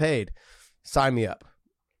 he got paid. Sign me up.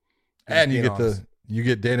 And you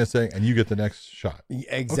get Dana saying, and you get the next shot.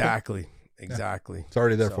 Exactly. Okay. Exactly. Yeah. It's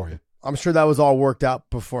already there for you. I'm sure that was all worked out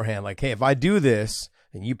beforehand. Like, hey, if I do this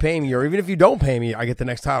and you pay me, or even if you don't pay me, I get the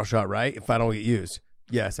next title shot, right? If I don't get used.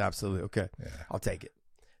 Yes, absolutely. Okay. Yeah. I'll take it.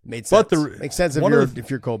 Made sense. Makes sense if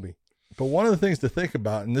you're Colby. But one of the things to think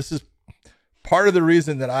about, and this is part of the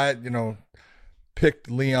reason that I,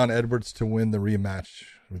 picked Leon Edwards to win the rematch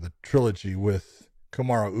or the trilogy with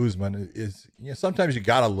Kamaru Usman is, sometimes you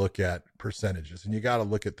got to look at percentages and you got to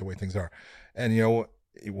look at the way things are. And,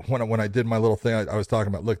 when I did my little thing, I was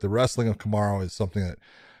talking about, look, the wrestling of Kamaru is something that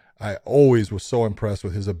I always was so impressed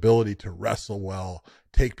with, his ability to wrestle well,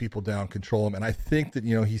 take people down, control them. And I think that,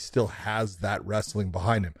 he still has that wrestling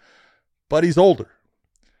behind him, but he's older.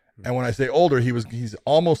 And when I say older, he's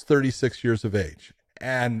almost 36 years of age.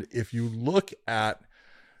 And if you look at,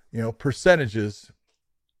 percentages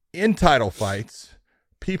in title fights,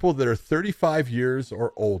 people that are 35 years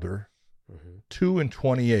or older,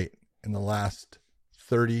 2-28 in the last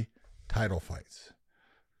 30 title fights.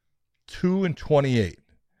 2-28.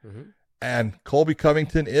 And Colby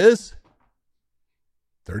Covington is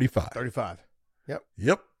 35. 35. Yep.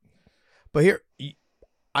 Yep. But here,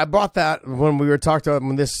 I brought that when we were talking about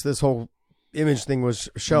when this whole image thing was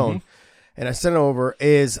shown, and I sent it over.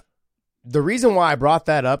 Is the reason why I brought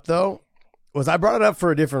that up though was I brought it up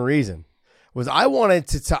for a different reason. Was I wanted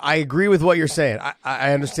to I agree with what you're saying.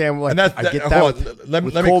 I understand. Like, I get that. Let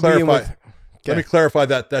me clarify. Let me clarify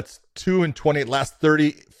that. That's 2-28 last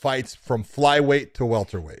 30 fights from flyweight to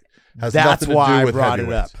welterweight. That's why I brought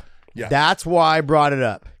it up. Yeah. That's why I brought it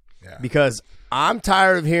up. Yeah. Because I'm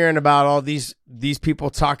tired of hearing about all these people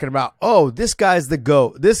talking about, oh, this guy's the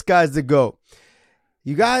GOAT. This guy's the GOAT.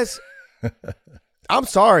 You guys, I'm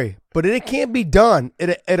sorry, but it can't be done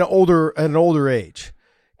at an older age.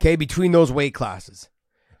 Okay, between those weight classes.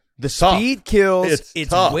 The speed kills.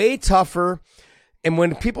 It's way tougher. And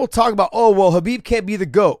when people talk about, oh, well, Khabib can't be the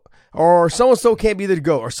GOAT, or so-and-so can't be the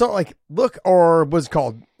GOAT, or something like, look, or what's it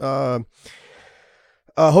called?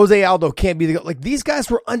 Jose Aldo can't be the GOAT. Like, these guys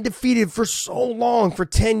were undefeated for so long, for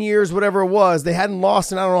 10 years, whatever it was. They hadn't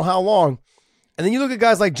lost in I don't know how long. And then you look at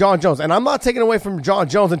guys like John Jones, and I'm not taking away from John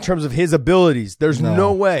Jones in terms of his abilities. There's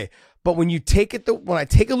no way. But when I take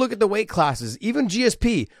a look at the weight classes, even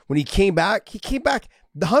GSP, when he came back,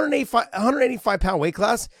 the 185 pound weight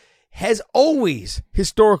class has always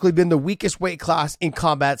historically been the weakest weight class in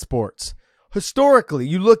combat sports. Historically,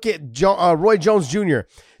 you look at Roy Jones Jr.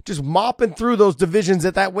 just mopping through those divisions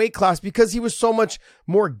at that weight class because he was so much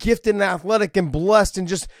more gifted and athletic and blessed, and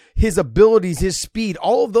just his abilities, his speed,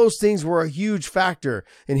 all of those things were a huge factor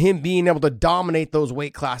in him being able to dominate those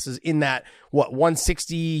weight classes in that,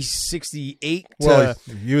 160, 68 well,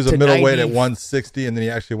 he was a middleweight at 160, and then he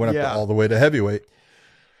actually went up all the way to heavyweight.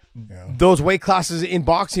 Yeah. Those weight classes in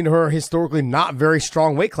boxing are historically not very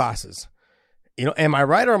strong weight classes. Am I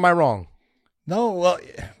right or am I wrong? No, well,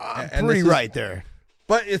 I'm pretty right there.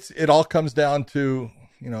 But it all comes down to,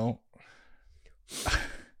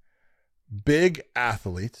 big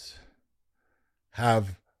athletes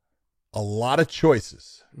have a lot of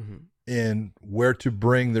choices in where to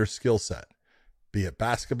bring their skill set, be it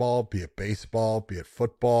basketball, be it baseball, be it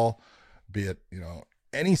football, be it,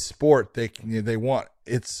 any sport they want.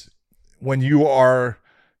 It's when you are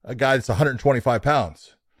a guy that's 125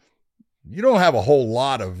 pounds, you don't have a whole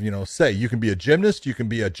lot of, say. You can be a gymnast, you can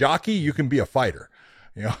be a jockey, you can be a fighter.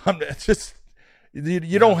 It's just,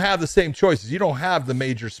 you don't have the same choices. You don't have the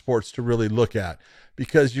major sports to really look at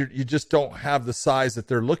because you just don't have the size that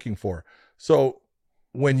they're looking for. So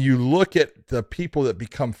when you look at the people that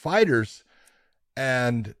become fighters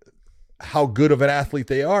and how good of an athlete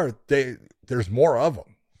they are, there's more of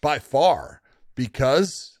them by far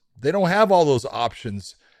because they don't have all those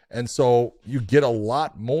options. And so you get a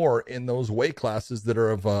lot more in those weight classes that are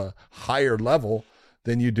of a higher level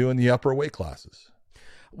than you do in the upper weight classes.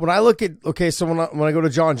 When I look at, so when I go to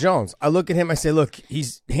John Jones, I look at him, I say, look,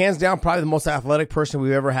 he's hands down probably the most athletic person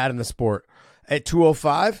we've ever had in the sport. At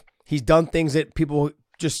 205, he's done things that people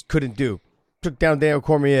just couldn't do. Took down Daniel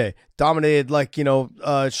Cormier, dominated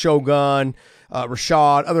Shogun,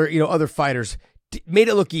 Rashad, other fighters. Made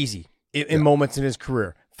it look easy in moments in his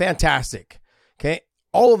career. Fantastic. Okay.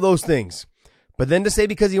 All of those things. But then to say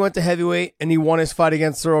because he went to heavyweight and he won his fight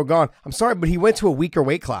against Cyril Gahn, I'm sorry, but he went to a weaker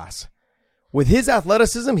weight class. With his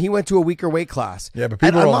athleticism, he went to a weaker weight class. Yeah, but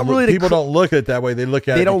people don't look at it that way. They look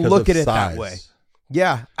at it because of size. That way.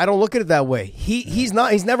 Yeah, I don't look at it that way. He's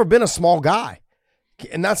never been a small guy.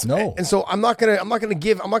 And that's no. And so I'm not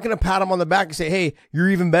gonna pat him on the back and say, hey, you're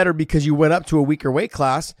even better because you went up to a weaker weight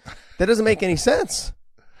class. That doesn't make any sense.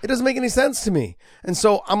 It doesn't make any sense to me. And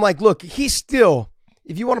so I'm like, look, he's still,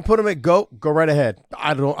 if you want to put him at GOAT, go right ahead.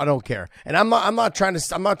 I don't care. And I'm not trying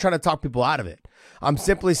to talk people out of it. I'm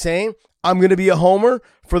simply saying I'm going to be a homer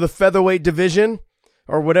for the featherweight division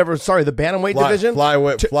or whatever. Sorry, the bantamweight division,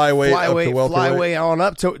 flyweight on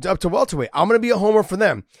up to welterweight. I'm going to be a homer for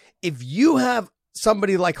them. If you have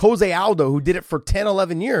somebody like Jose Aldo who did it for 10,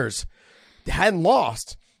 11 years, hadn't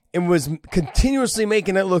lost, and was continuously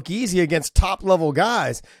making it look easy against top level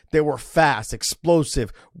guys that were fast,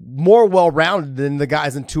 explosive, more well-rounded than the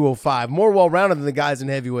guys in 205, more well-rounded than the guys in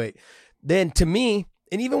heavyweight, then to me,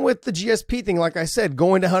 and even with the GSP thing, like I said,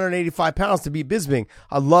 going to 185 pounds to beat Bisping,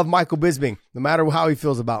 I love Michael Bisping, no matter how he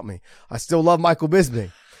feels about me. I still love Michael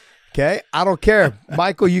Bisping. Okay? I don't care.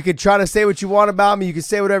 Michael, you can try to say what you want about me. You can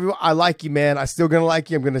say whatever you want. I like you, man. I'm still going to like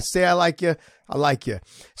you. I'm going to say I like you. I like you.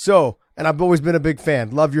 So, and I've always been a big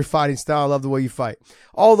fan. Love your fighting style. Love the way you fight.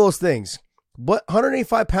 All those things. But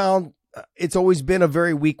 185 pound it's always been a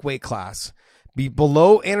very weak weight class.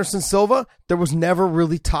 Below Anderson Silva, there was never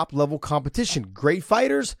really top level competition. Great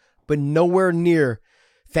fighters, but nowhere near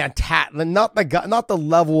fantastic. Not the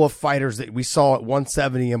level of fighters that we saw at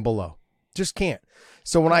 170 and below. Just can't.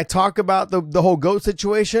 So when I talk about the whole GOAT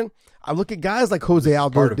situation, I look at guys like Jose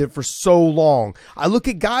Aldo did for so long. I look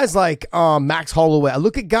at guys like Max Holloway. I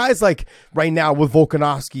look at guys like right now with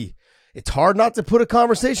Volkanovski. It's hard not to put a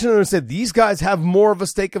conversation in and say these guys have more of a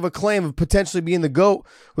stake of a claim of potentially being the GOAT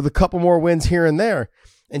with a couple more wins here and there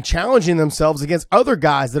and challenging themselves against other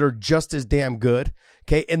guys that are just as damn good,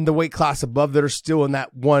 okay, in the weight class above that are still in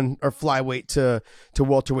that one or flyweight to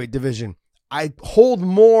welterweight division. I hold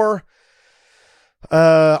more,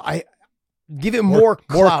 I give it more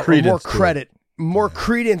clout, more credit, more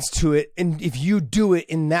credence to it. And if you do it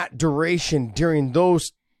in that duration during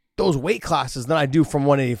those weight classes than I do from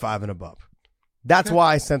 185 and above. That's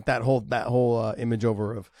why I sent that whole image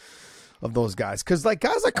over of those guys. Cause like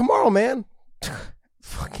guys like Kamaru, man,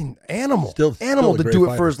 fucking animal to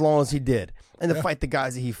do it for as long as he did and to fight the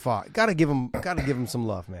guys that he fought. Gotta give him some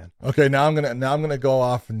love, man. Okay. Now I'm going to go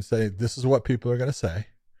off and say, this is what people are going to say.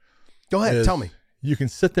 Go ahead. Tell me. You can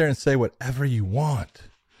sit there and say whatever you want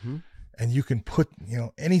and you can put,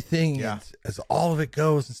 anything as all of it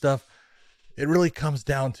goes and stuff. It really comes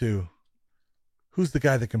down to who's the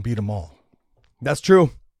guy that can beat them all. That's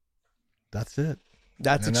true. That's it.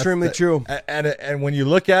 That's extremely true. And when you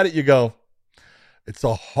look at it, you go, it's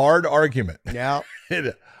a hard argument. Yeah.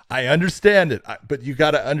 I understand it, but you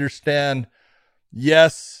got to understand,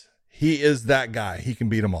 yes, he is that guy. He can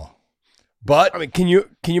beat them all. But I mean, can you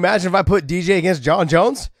imagine if I put DJ against John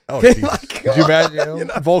Jones? Oh, could you imagine,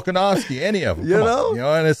 Volkanovski, any of them?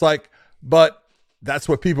 And it's like, but that's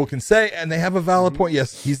what people can say, and they have a valid point.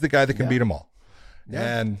 Yes, he's the guy that can beat them all.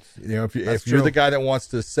 Yeah. And if you're the guy that wants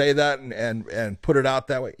to say that and put it out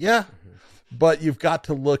that way, but you've got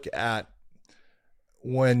to look at,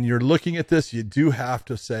 when you're looking at this, you do have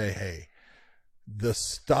to say, hey,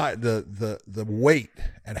 the weight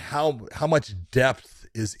and how much depth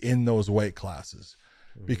is in those weight classes.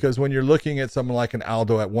 Because when you're looking at someone like an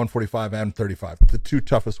Aldo at 145 and 35, the two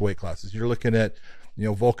toughest weight classes, you're looking at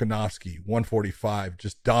Volkanovski, 145,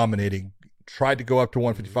 just dominating, tried to go up to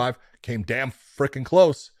 155, came damn freaking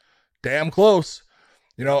close, and,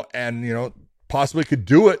 possibly could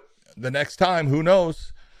do it the next time, who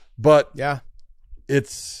knows? But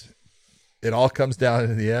it all comes down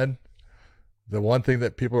in the end. The one thing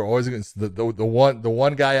that people are always going to, the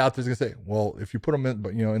one guy out there is going to say, well, if you put him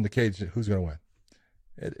in the cage, who's going to win?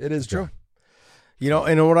 It is true.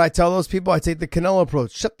 And what I tell those people, I take the Canelo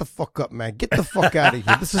approach. Shut the fuck up, man. Get the fuck out of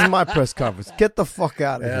here. This is my press conference. Get the fuck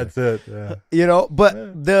out of here. That's it. Yeah.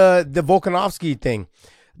 But the Volkanovski thing,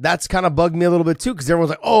 that's kind of bugged me a little bit too, because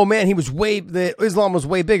everyone's like, oh man, Islam was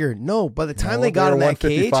way bigger. No, by the time they got in that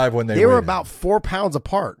cage, they were about 4 pounds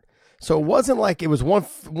apart. So it wasn't like it was one.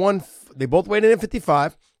 They both weighed in at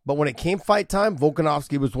 55. But when it came fight time,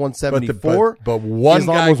 Volkanovski was 174. But one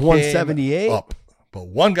Islam guy was 178. Up. But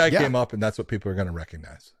one guy came up, and that's what people are going to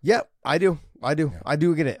recognize. Yep, I do. Yeah. I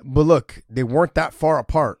do get it. But look, they weren't that far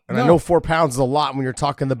apart. And I know 4 pounds is a lot when you're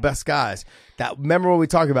talking the best guys. Remember what we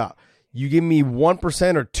talked about. You give me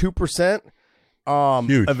 1% or 2%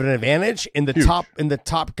 of an advantage in the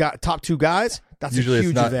top two guys. That's usually a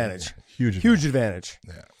huge advantage. Huge advantage.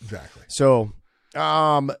 Yeah, exactly. So,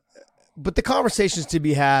 but the conversation's to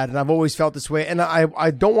be had, and I've always felt this way. And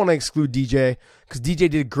I don't want to exclude DJ, because DJ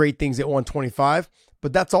did great things at 125,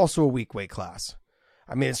 but that's also a weak weight class.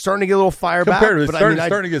 I mean, it's starting to get a little fire back. But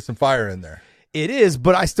starting to get some fire in there. It is,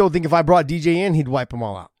 but I still think if I brought DJ in, he'd wipe them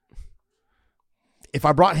all out. If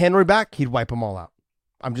I brought Henry back, he'd wipe them all out.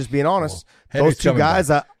 I'm just being honest. Well, those two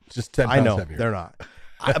guys, just 10 pounds I know heavier. They're not.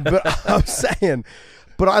 But I'm saying,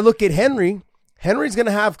 but I look at Henry. Henry's going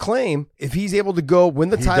to have claim if he's able to go win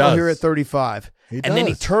the title here at 35. Then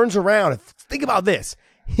he turns around. Think about this.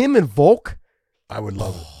 Him and Volk. I would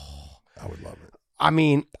love it. I would love it. I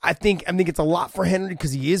mean, I think it's a lot for Henry,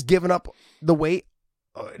 because he is giving up the weight.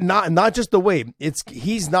 Not just the weight.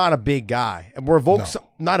 He's not a big guy. And where Volk's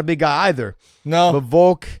not a big guy either. No. But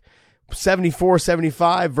Volk 74,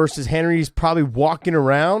 75 versus Henry's probably walking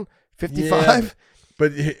around 55. Yeah,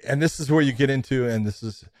 but this is where you get into, and this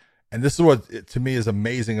is what to me is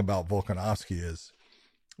amazing about Volkanovski is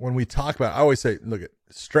when we talk about, I always say, look,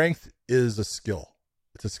 strength is a skill.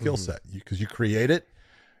 It's a skill set, because you create it,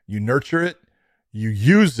 you nurture it, you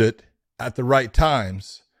use it at the right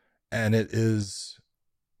times, and it is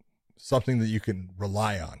something that you can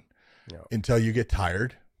rely on until you get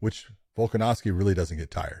tired, which Volkanovski really doesn't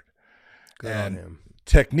get tired. Good on him.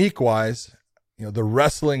 Technique wise, the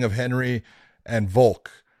wrestling of Henry and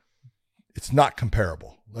Volk, it's not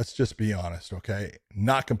comparable. Let's just be honest, okay?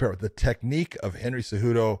 Not comparable. The technique of Henry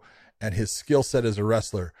Cejudo and his skill set as a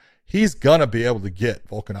wrestler, he's going to be able to get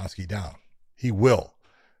Volkanovski down. He will.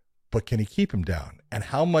 But can he keep him down? And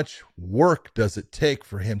how much work does it take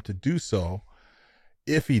for him to do so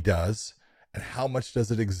if he does? And how much does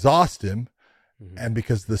it exhaust him? Mm-hmm. And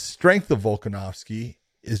because the strength of Volkanovski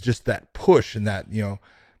is just that push and that,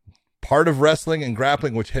 part of wrestling and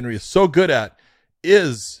grappling, which Henry is so good at,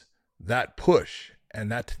 is that push. And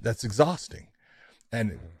that's exhausting.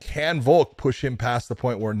 And can Volk push him past the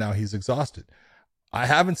point where now he's exhausted? I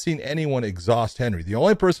haven't seen anyone exhaust Henry. The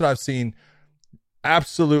only person I've seen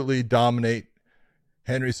absolutely dominate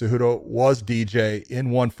Henry Cejudo was DJ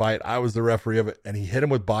in one fight. I was the referee of it, and he hit him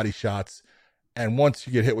with body shots. And once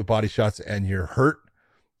you get hit with body shots and you're hurt,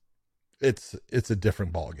 it's a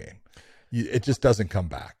different ball game. It just doesn't come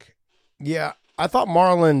back. Yeah, I thought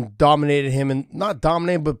Marlon dominated him, and not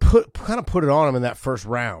dominated, but put it on him in that first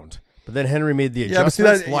round. But then Henry made the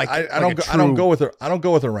adjustments. Yeah, but see, I don't go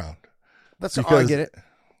with a round. That's I get it.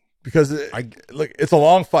 Because look, it's a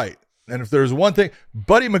long fight. And if there's one thing,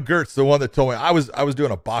 Buddy McGirt's the one that told me. I was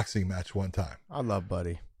doing a boxing match one time. I love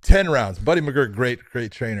Buddy. 10 rounds. Buddy McGirt,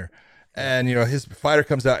 great trainer. And his fighter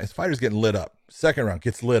comes out, his fighter's getting lit up. Second round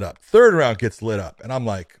gets lit up. Third round gets lit up. And I'm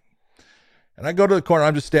like, and I go to the corner,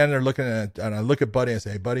 I'm just standing there looking at, and I look at Buddy and I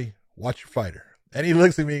say, hey, Buddy, watch your fighter. And he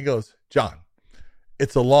looks at me and goes, John,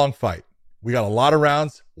 it's a long fight. We got a lot of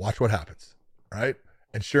rounds. Watch what happens. Right?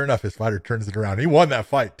 And sure enough, his fighter turns it around. He won that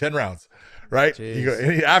fight, 10 rounds. Right?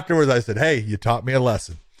 Afterwards, I said, hey, you taught me a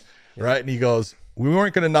lesson. Yeah. Right? And he goes, we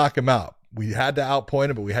weren't going to knock him out. We had to outpoint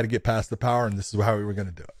him, but we had to get past the power, and this is how we were going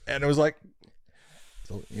to do it. And it was like,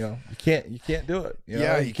 so you can't do it.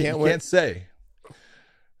 You can't say.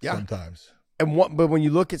 Yeah. Sometimes. But when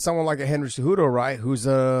you look at someone like a Henry Cejudo, right, who's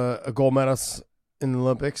a gold medalist in the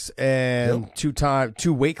Olympics and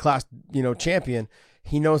two weight class, champion,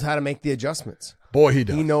 he knows how to make the adjustments. Boy, he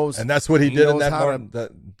does. He knows, and that's what he did in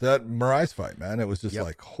that Moraes fight, man. It was just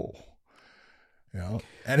like,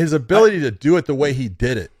 and his ability to do it the way he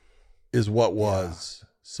did it is what was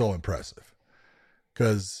so impressive,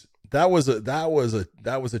 because that was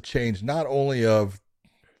a change not only of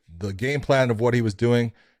the game plan of what he was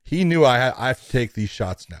doing. He knew I have to take these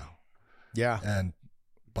shots now. Yeah, and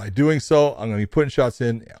by doing so, I'm going to be putting shots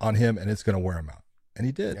on him, and it's going to wear him out. And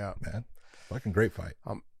he did. Yeah, man, fucking great fight.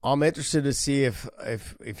 I'm interested to see if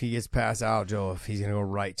he gets past Aljo, if he's going to go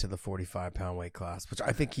right to the 45-pound weight class, which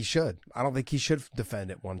I think he should. I don't think he should defend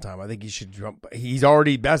it one time. I think he should jump. He's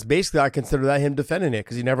already best. Basically, I consider that him defending it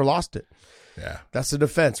because he never lost it. Yeah. That's the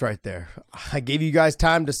defense right there. I gave you guys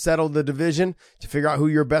time to settle the division, to figure out who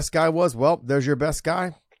your best guy was. Well, there's your best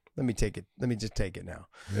guy. Let me take it. Let me just take it now.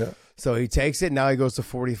 Yeah. So he takes it. Now he goes to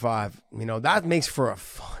 45. That makes for a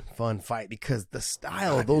fun fight because the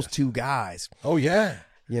style of those two guys. Oh, yeah.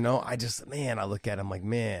 I look at him like,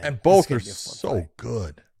 man. And both are so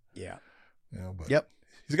good. Yeah. But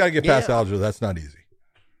he's got to get past Aljo. That's not easy.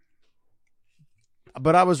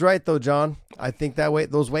 But I was right, though, John. I think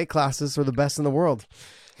those weight classes are the best in the world.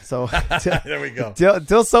 So there we go.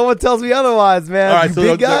 Till someone tells me otherwise, man. All right, so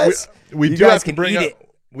big guys, we do have to bring up.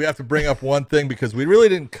 We have to bring up one thing because we really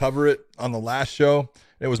didn't cover it on the last show.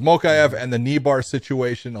 It was Mokaev and the knee bar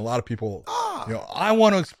situation. A lot of people, I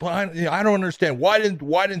want to explain. I don't understand why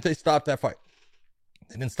didn't they stop that fight?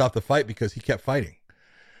 They didn't stop the fight because he kept fighting.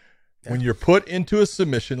 Yeah. When you're put into a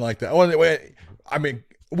submission like that,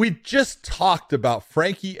 we just talked about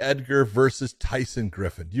Frankie Edgar versus Tyson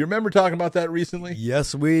Griffin. Do you remember talking about that recently?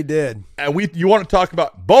 Yes, we did. And you want to talk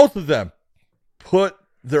about both of them put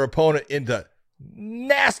their opponent into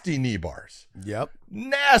nasty knee bars. Yep.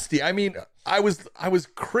 Nasty. I mean, I was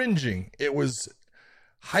cringing. It was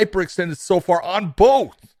hyperextended so far on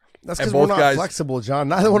both. That's because we're not flexible, John.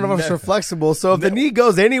 Neither one of us are flexible. So if the knee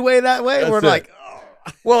goes any way that way, we're like, oh.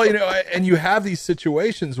 Well, and you have these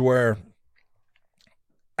situations where,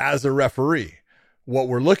 as a referee, what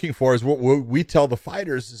we're looking for is what we tell the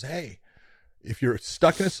fighters is, hey, if you're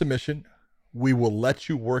stuck in a submission, we will let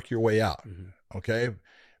you work your way out. Mm-hmm. Okay.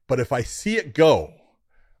 But if I see it go,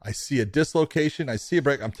 I see a dislocation, I see a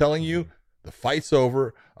break, I'm telling you, the fight's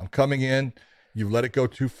over. I'm coming in. You've let it go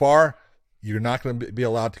too far. You're not going to be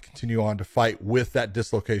allowed to continue on to fight with that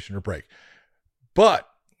dislocation or break. But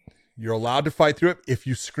you're allowed to fight through it. If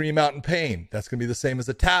you scream out in pain, that's going to be the same as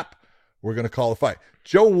a tap. We're going to call a fight.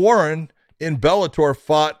 Joe Warren in Bellator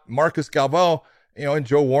fought Marcus Galvao, and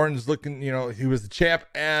Joe Warren's looking, he was the champ,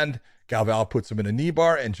 and Galvao puts him in a knee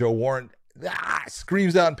bar, and Joe Warren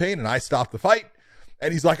screams out in pain, and I stop the fight.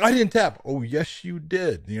 And he's like, I didn't tap. Oh, yes, you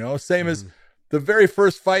did. Same as The very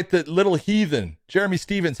first fight that little heathen Jeremy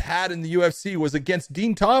Stevens had in the UFC was against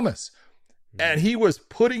Dean Thomas. And he was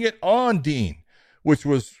putting it on Dean, which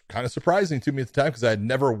was kind of surprising to me at the time because I had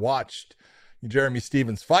never watched Jeremy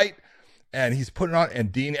Stevens fight. And he's putting it on,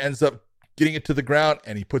 and Dean ends up getting it to the ground,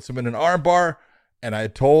 and he puts him in an arm bar. And I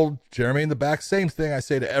told Jeremy in the back, same thing I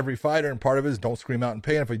say to every fighter, and part of it is don't scream out in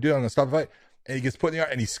pain. If I do, I'm going to stop the fight. And he gets put in the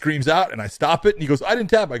arm, and he screams out, and I stop it, and he goes, I didn't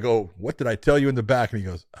tap. I go, what did I tell you in the back? And he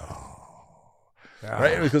goes,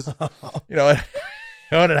 right? Because, and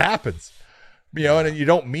it happens. And you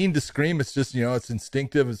don't mean to scream. It's just, it's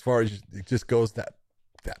instinctive as far as it just goes that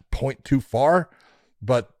point too far.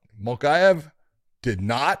 But Mokaev did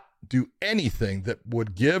not do anything that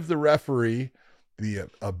would give the referee the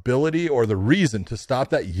ability or the reason to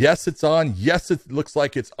stop that. Yes, it's on. Yes, it looks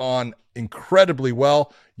like it's on incredibly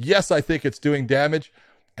well. Yes, I think it's doing damage.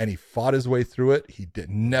 And he fought his way through it. He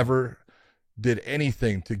never did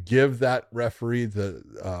anything to give that referee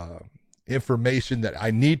the information that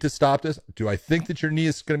I need to stop this. Do I think that your knee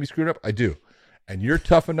is going to be screwed up? I do. And you're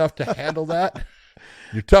tough enough to handle that.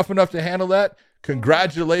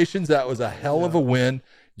 Congratulations. That was a hell of a win.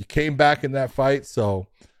 You came back in that fight. So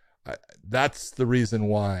that's the reason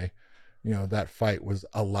why, that fight was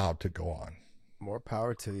allowed to go on. More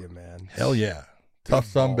power to you, man. Hell yeah. Tough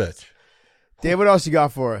son bitch. Dave, what else you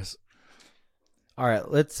got for us? All right,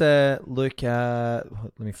 let's look at,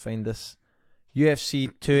 let me find this. UFC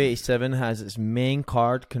 287 has its main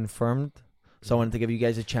card confirmed. So I wanted to give you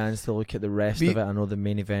guys a chance to look at the rest of it. I know the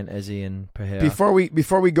main event, Izzy and Pereira.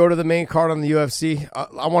 Before we go to the main card on the UFC,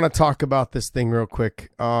 I want to talk about this thing real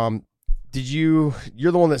quick. You're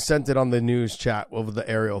the one that sent it on the news chat over the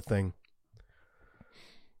Ariel thing.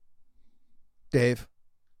 Dave?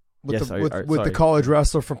 With the college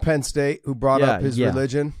wrestler from Penn State who brought up his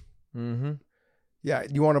religion. Mm-hmm. Yeah,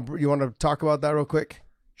 you want to talk about that real quick?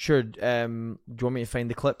 Sure. Do you want me to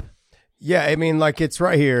find the clip? Yeah, I mean, like it's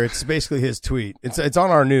right here. It's basically his tweet. It's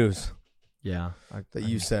on our news. Yeah, that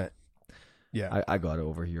you sent. Yeah, I got it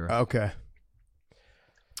over here. Okay.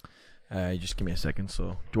 Just give me a second. So,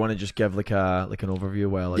 do you want to just give like an overview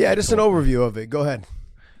while? Just an overview of it. Go ahead.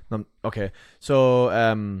 Okay. So,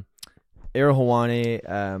 Ariel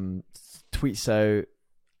Helwani tweets out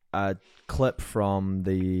a clip from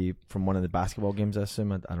one of the basketball games. I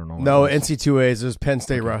assume. I don't know. No, NC2As. It was Penn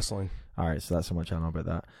State wrestling. All right, so that's how much I know about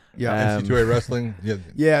that. Yeah, NC2A wrestling. Yeah.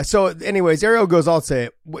 Yeah. So, anyways, Ariel goes. I'll say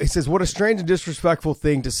it. He says, "What a strange and disrespectful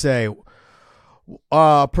thing to say.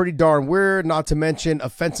 Pretty darn weird. Not to mention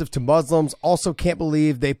offensive to Muslims. Also, can't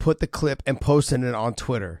believe they put the clip and posted it on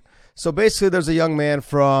Twitter." So basically, there's a young man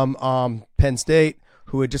from Penn State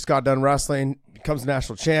who had just got done wrestling, becomes a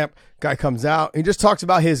national champ. Guy comes out. He just talks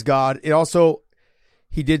about his God.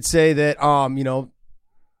 He did say that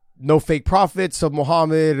no fake prophets of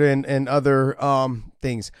Muhammad and other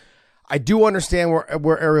things. I do understand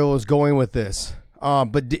where Ariel is going with this.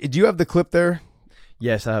 But do you have the clip there?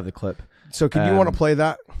 Yes, I have the clip. So can you want to play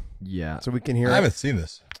that? Yeah. So we can hear it? I haven't seen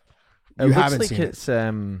this. You haven't seen it?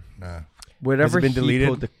 Nah. Wherever Has it been he deleted?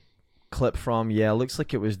 pulled the clip from, it looks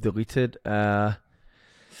like it was deleted.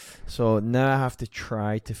 So now I have to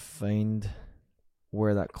try to find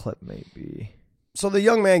where that clip might be. So the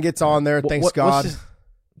young man gets on there, thanks God.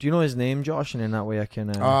 Do you know his name, Josh? And in that way I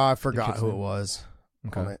can... I forgot who it was.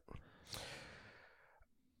 Okay.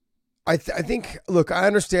 I think, look, I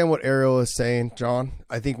understand what Ariel is saying, John.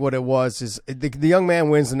 I think what it was is the young man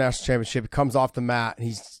wins the national championship. He comes off the mat and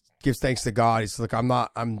he gives thanks to God. He's like, I'm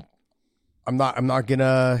not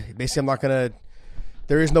gonna,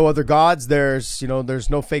 there is no other gods. There's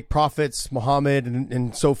no fake prophets, Muhammad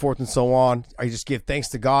and so forth and so on. I just give thanks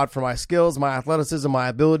to God for my skills, my athleticism, my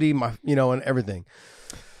ability, and everything.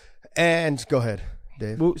 And go ahead,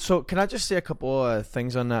 Dave. Well, so can I just say a couple of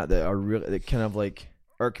things on that are really, that kind of like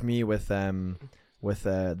irk me with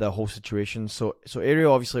the whole situation. So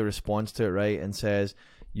Ariel obviously responds to it, right, and says,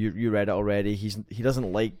 you read it already. He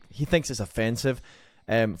thinks it's offensive.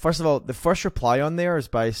 First of all, the first reply on there is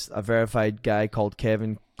by a verified guy called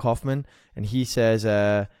Kevin Kaufman, and he says,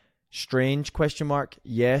 strange, ?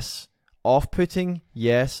 Yes. Off-putting?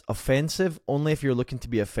 Yes. Offensive? Only if you're looking to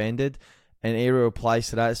be offended. And Ariel replies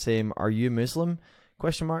to that saying, are you Muslim? ?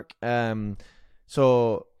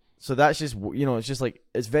 So that's just, it's just like,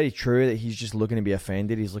 it's very true that he's just looking to be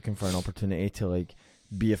offended. He's looking for an opportunity to like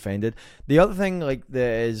be offended. The other thing like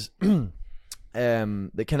that is, that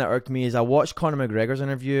kind of irked me is I watched Conor McGregor's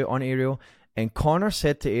interview on Ariel, and Conor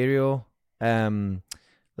said to Ariel,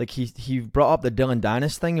 like he brought up the Dylan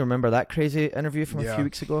Dennis thing. You remember that crazy interview from a few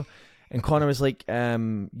weeks ago? And Conor was like,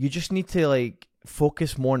 you just need to like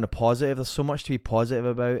focus more on the positive. There's so much to be positive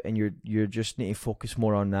about, and you just need to focus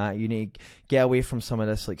more on that. You need to get away from some of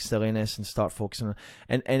this like silliness and start focusing on.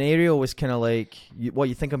 And Ariel was kind of like,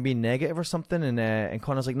 you think I'm being negative or something? And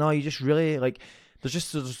Connor's like, no, you just really like.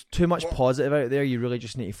 There's too much positive out there. You really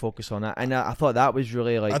just need to focus on that. And I thought that was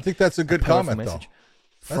really like. I think that's a good comment though.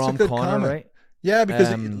 From Connor, right? Yeah,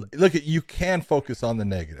 because look, you can focus on the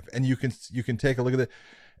negative, and you can take a look at it.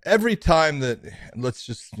 Every time that, let's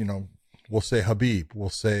just, we'll say Habib, we'll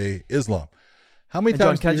say Islam. How many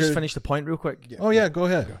times? John, can I just finish the point real quick? Oh yeah, go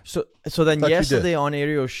ahead. So then yesterday on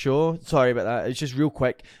Ariel's show, sorry about that. It's just real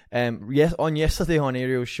quick. Yesterday on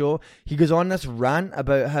Ariel's show, he goes on this rant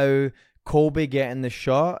about how Colby getting the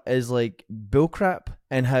shot is like bullcrap,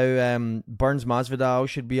 and how Burns Masvidal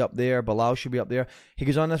should be up there, Belal should be up there. He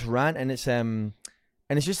goes on this rant, and it's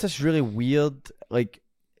just this really weird, like,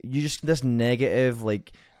 this negative,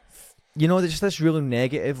 like, there's just this really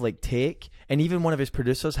negative like take. And even one of his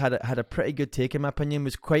producers had a pretty good take, in my opinion,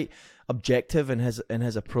 was quite objective in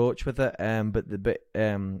his approach with it.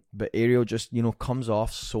 But Ariel just comes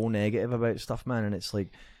off so negative about stuff, man, and it's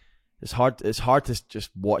like. It's hard to just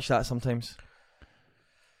watch that sometimes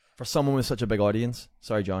for someone with such a big audience.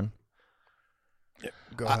 Sorry, John. Yeah,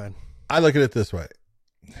 go ahead. I look at it this way.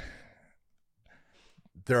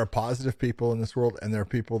 There are positive people in this world, and there are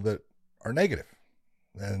people that are negative.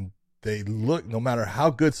 And they look, no matter how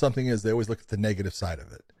good something is, they always look at the negative side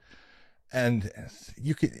of it. And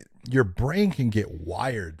your brain can get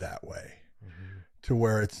wired that way. To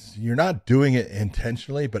where you're not doing it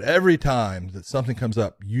intentionally, but every time that something comes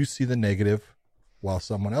up, you see the negative while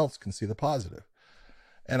someone else can see the positive.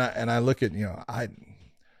 And I look at,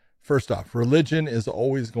 first off, religion is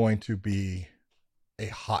always going to be a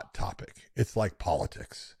hot topic. It's like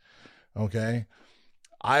politics. Okay.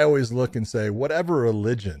 I always look and say, whatever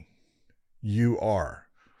religion you are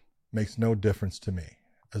makes no difference to me,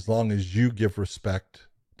 as long as you give respect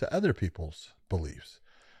to other people's beliefs.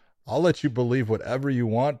 I'll let you believe whatever you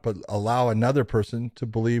want, but allow another person to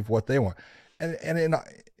believe what they want. And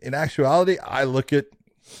in actuality, I look at,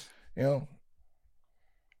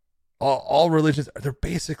 all religions, they're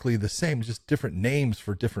basically the same, just different names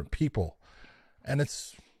for different people. And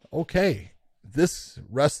it's okay. This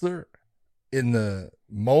wrestler in the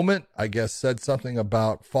moment, I guess, said something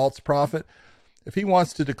about false prophet. If he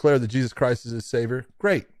wants to declare that Jesus Christ is his savior,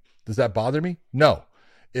 great. Does that bother me? No.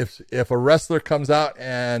 If a wrestler comes out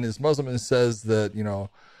and is Muslim and says that,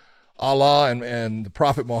 Allah and the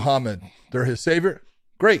Prophet Muhammad, they're his savior,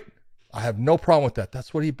 great. I have no problem with that.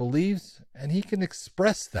 That's what he believes, and he can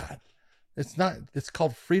express that. It's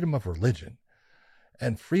called freedom of religion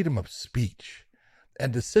and freedom of speech.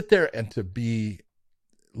 And to sit there and to be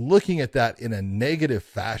looking at that in a negative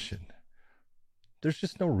fashion, there's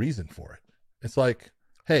just no reason for it. It's like,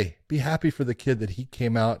 hey, be happy for the kid that he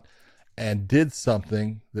came out and did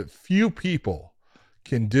something that few people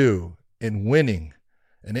can do in winning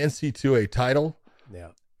an NCAA title. Yeah.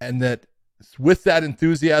 And that with that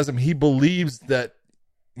enthusiasm, he believes that,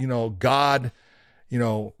 God,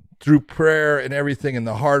 through prayer and everything and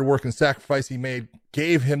the hard work and sacrifice he made,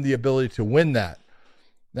 gave him the ability to win that.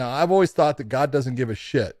 Now, I've always thought that God doesn't give a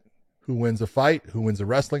shit who wins a fight, who wins a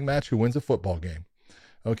wrestling match, who wins a football game.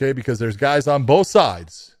 Okay, because there's guys on both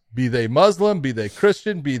sides, be they Muslim, be they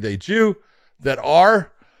Christian, be they Jew, that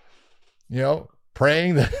are,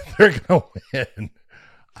 praying that they're going to win.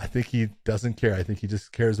 I think he doesn't care. I think he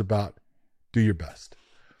just cares about do your best.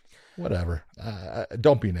 Whatever.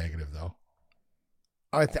 Don't be negative, though.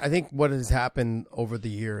 I think what has happened over the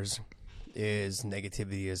years is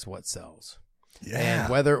negativity is what sells. Yeah. And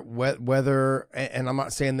whether, and I'm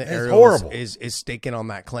not saying that it's Ariel horrible. is staking on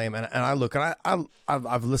that claim. And I look, and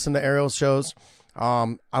I've listened to Ariel's shows.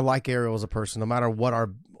 I like Ariel as a person, no matter what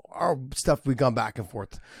our stuff we've gone back and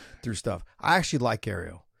forth through stuff. I actually like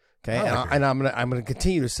Ariel. Okay. And I'm gonna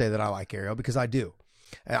continue to say that I like Ariel because I do.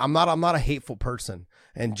 And I'm not a hateful person.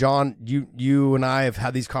 And John, you and I have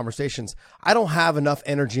had these conversations. I don't have enough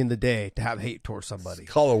energy in the day to have hate towards somebody.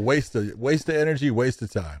 It's called a waste of energy, waste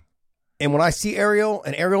of time. And when I see Ariel,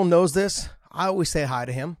 and Ariel knows this, I always say hi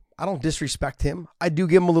to him. I don't disrespect him. I do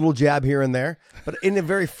give him a little jab here and there, but in a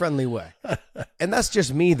very friendly way. And that's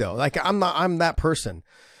just me though. Like I'm that person.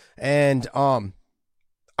 And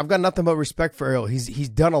I've got nothing but respect for Ariel. He's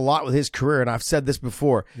done a lot with his career, and I've said this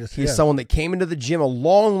before. Yes, he's someone that came into the gym a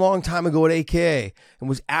long, long time ago at AKA and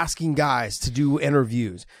was asking guys to do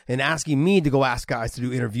interviews and asking me to go ask guys to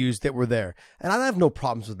do interviews that were there. And I have no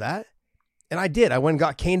problems with that. And I did. I went and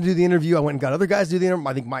got Kane to do the interview. I went and got other guys to do the interview.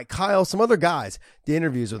 I think Mike Kyle, some other guys, did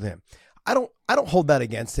interviews with him. I don't hold that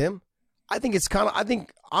against him. I think it's kind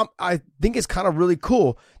of really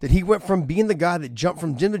cool that he went from being the guy that jumped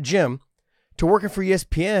from gym to gym to working for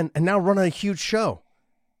ESPN and now running a huge show.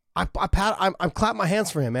 I'm clapping my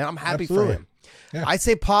hands for him, man. I'm happy for him. Yeah. I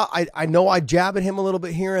say, I know I jab at him a little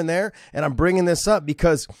bit here and there, and I'm bringing this up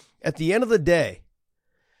because at the end of the day,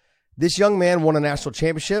 this young man won a national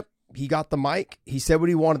championship. He got the mic. He said what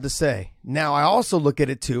he wanted to say. Now, I also look at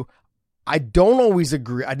it too. I don't always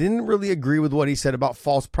agree. I didn't really agree with what he said about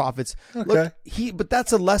false prophets. Okay. Look, but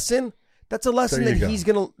that's a lesson. That's a lesson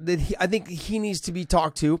I think he needs to be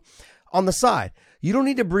talked to on the side. You don't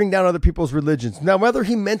need to bring down other people's religions. Now, whether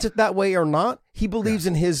he meant it that way or not, he believes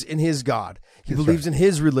in his God. He believes in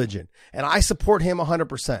his religion. And I support him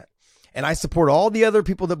 100%. And I support all the other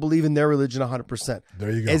people that believe in their religion 100%.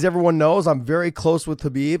 There you go. As everyone knows, I'm very close with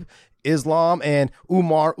Habib, Islam, and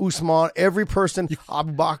Umar, Usman, every person,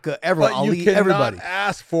 Abu Bakr, everyone, Ali, everybody. You cannot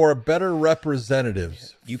ask for better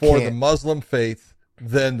representatives for the Muslim faith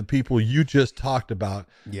than the people you just talked about.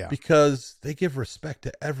 Yeah. Because they give respect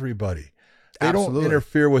to everybody. They don't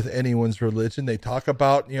interfere with anyone's religion. They talk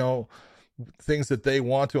about, things that they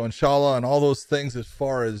want to, inshallah, and all those things as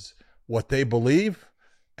far as what they believe.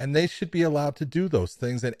 And they should be allowed to do those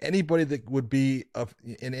things. And anybody that would be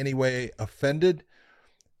in any way offended,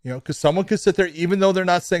 because someone could sit there, even though they're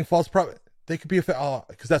not saying false prophet, they could be offended.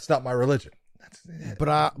 Because that's not my religion. But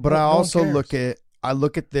I also look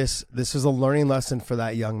at this. This is a learning lesson for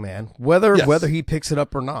that young man, whether he picks it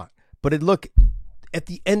up or not. But at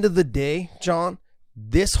the end of the day, John,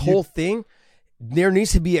 this whole thing, there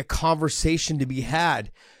needs to be a conversation to be had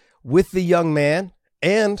with the young man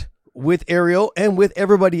and with Ariel and with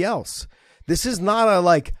everybody else. This is not a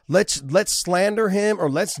let's slander him or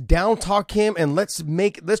let's down talk him and let's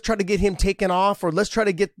try to get him taken off or let's try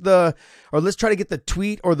to get the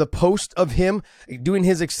tweet or the post of him doing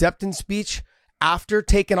his acceptance speech after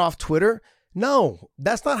taking off Twitter. No,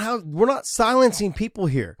 that's not how. We're not silencing people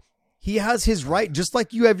here. He has his right, just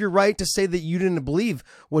like you have your right to say that you didn't believe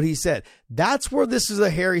what he said. That's where this is a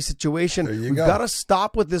hairy situation. We've got to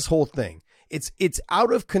stop with this whole thing. It's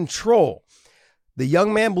out of control. The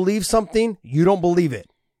young man believes something, you don't believe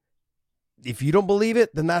it. If you don't believe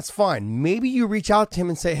it, then that's fine. Maybe you reach out to him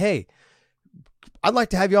and say, hey, I'd like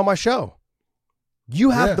to have you on my show. You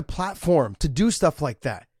have the platform to do stuff like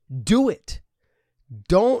that. Do it.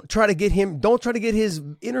 Don't try to get his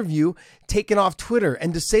interview taken off Twitter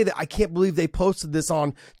and to say that I can't believe they posted this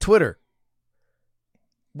on Twitter.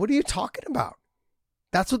 What are you talking about?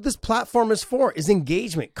 That's what this platform is for, is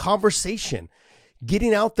engagement, conversation,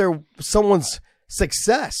 getting out there someone's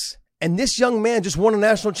success. And this young man just won a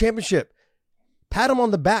national championship. Pat him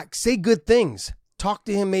on the back, say good things, talk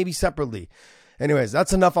to him maybe separately. Anyways,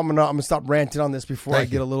 that's enough. I'm gonna stop ranting on this before I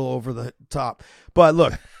get a little over the top. But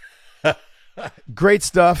look, great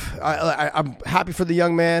stuff. I'm happy for the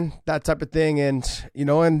young man, that type of thing. And,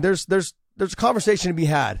 and there's a conversation to be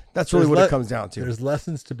had. That's really what it comes down to. There's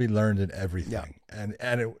lessons to be learned in everything. Yeah.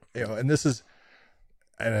 And this is,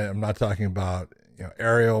 and I'm not talking about,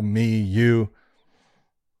 Ariel, me, you.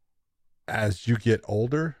 As you get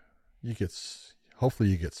older, hopefully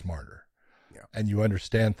you get smarter and you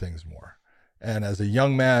understand things more. And as a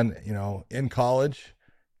young man, in college,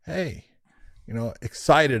 hey,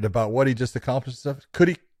 excited about what he just accomplished stuff.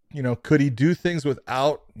 Could he do things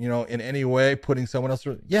without, in any way putting someone else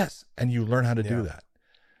through? Yes. And you learn how to do that.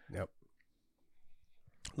 Yep.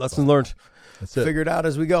 Lesson learned. That's it. Figure it out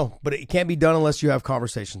as we go. But it can't be done unless you have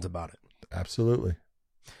conversations about it. Absolutely.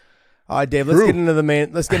 All right, Dave, let's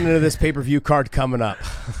get into this pay-per-view card coming up.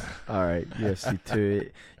 All right, UFC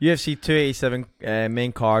 287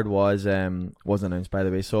 main card was announced, by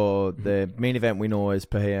the way. So the main event we know is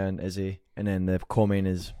Pereira and Izzy, and then the co-main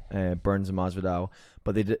is Burns and Masvidal.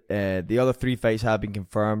 But the other three fights have been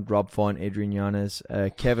confirmed: Rob Font, Adrian Yanez,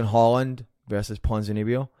 Kevin Holland versus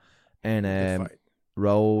Ponzinibbio, and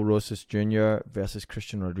Raul Rosas Jr. versus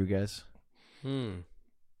Christian Rodriguez.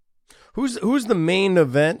 Who's the main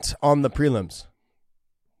event on the prelims?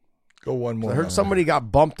 Go one more. I heard somebody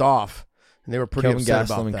got bumped off, and they were pretty upset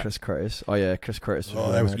about and that. Chris Curtis. Oh yeah, Chris Curtis.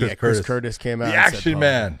 That was Chris Curtis. Chris Curtis came out. The Action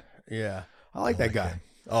Man. Yeah, I like that guy. Him.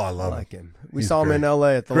 Oh, I love him. We saw him in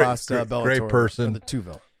L.A. at the last Bellator. Great person. The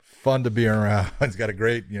Tuville. Fun to be around. He's got a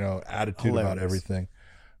great, attitude about everything.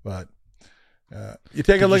 But you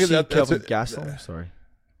take a look at that. Kelvin Gastelum. Sorry,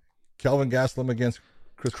 Kelvin Gastelum against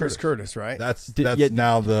Chris Curtis, right? That's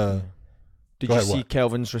now the. Did you see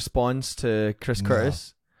Kelvin's response to Chris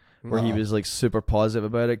Curtis, where he was super positive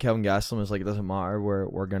about it? Kelvin Gastelum was like, "It doesn't matter.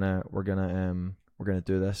 We're gonna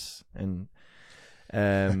do this," and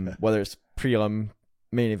whether it's prelim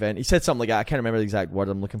main event. He said something like that. I can't remember the exact word.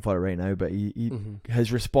 I'm looking for it right now. But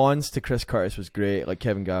his response to Chris Curtis was great. Like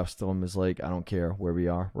Kevin Gastelum was like, I don't care where we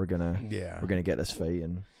are. We're gonna get this fight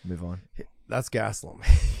and move on. That's Gastelum.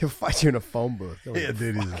 He'll fight you in a phone booth. Yeah,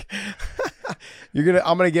 dude.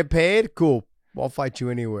 I'm gonna get paid. Cool. I'll fight you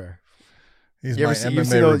anywhere. He's my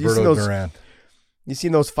MMA Roberto Duran. You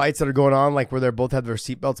seen those fights that are going on, like where they both have their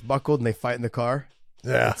seatbelts buckled and they fight in the car?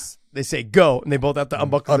 Yeah. They say go, and they both have to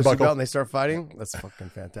unbuckle their seatbelt and they start fighting. That's fucking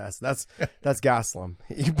fantastic. That's Gastelum.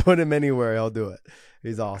 You put him anywhere, he'll do it.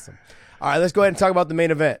 He's awesome. All right, let's go ahead and talk about the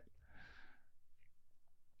main event.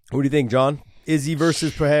 What do you think, John? Izzy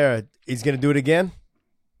versus Pereira. He's going to do it again?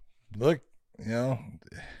 Look,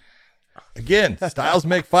 again, styles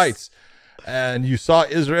make fights. And you saw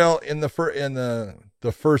Israel in the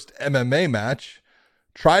first MMA match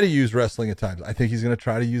try to use wrestling at times. I think he's going to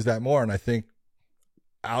try to use that more, and I think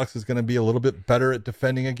Alex is going to be a little bit better at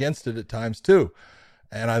defending against it at times too.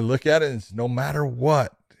 And I look at it and it's no matter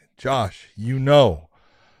what, Josh, when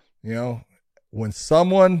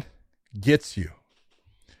someone gets you,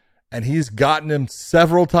 and he's gotten him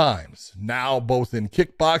several times now, both in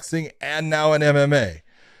kickboxing and now in MMA,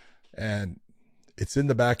 and it's in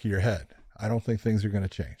the back of your head. I don't think things are going to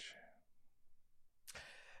change.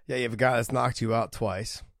 Yeah, you have a guy that's knocked you out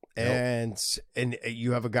twice. And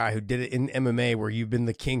you have a guy who did it in MMA where you've been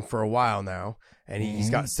the king for a while now, and he's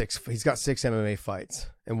got six MMA fights,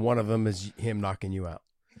 and one of them is him knocking you out.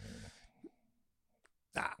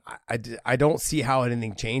 I don't see how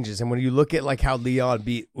anything changes. And when you look at like how Leon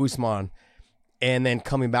beat Usman and then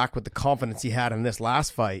coming back with the confidence he had in this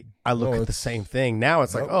last fight, I look at the same thing. Now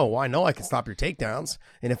it's like, well, I know I can stop your takedowns,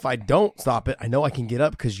 and if I don't stop it, I know I can get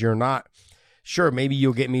up because you're not. Sure, maybe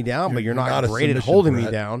you'll get me down, but you're not great at holding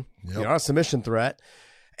me down. Yep. You're not a submission threat.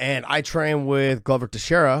 And I train with Glover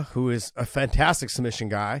Teixeira, who is a fantastic submission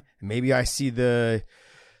guy. And maybe I see the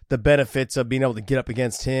benefits of being able to get up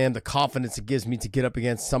against him, the confidence it gives me to get up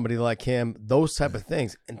against somebody like him, those type of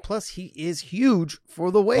things. And plus, he is huge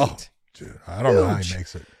for the weight. Oh, dude, I don't know how he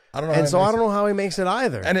makes it. I don't know how he makes it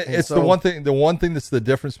either. And it's the one thing. The one thing that's the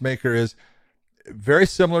difference maker is very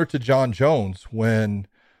similar to John Jones when.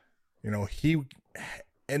 He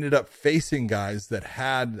ended up facing guys that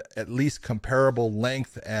had at least comparable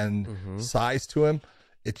length and size to him.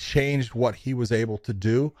 It changed what he was able to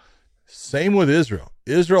do. Same with Israel.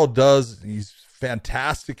 He's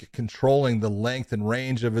fantastic at controlling the length and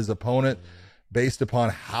range of his opponent based upon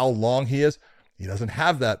how long he is. He doesn't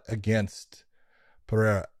have that against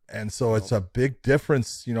Pereira. And so it's a big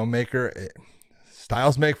difference, maker.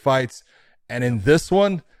 Styles make fights. And in this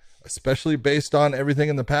one, especially based on everything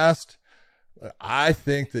in the past, I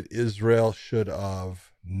think that Israel should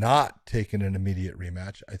have not taken an immediate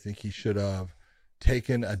rematch. I think he should have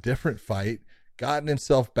taken a different fight, gotten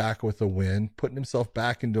himself back with a win, putting himself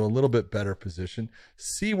back into a little bit better position,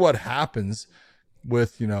 see what happens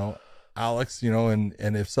with, Alex, and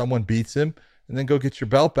if someone beats him, and then go get your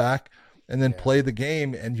belt back and then play the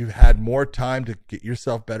game, and you had more time to get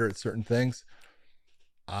yourself better at certain things.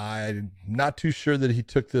 I'm not too sure that he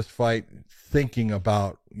took this fight thinking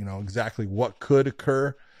about, exactly what could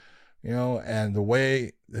occur, and the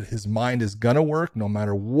way that his mind is going to work, no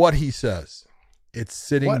matter what he says, it's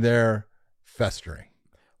sitting there festering.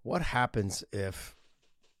 What happens if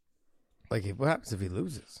he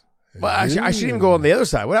loses? Well, actually, I shouldn't even go on the other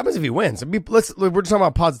side. What happens if he wins? We're just talking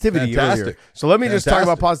about positivity earlier. So let me just talk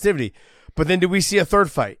about positivity. But then do we see a third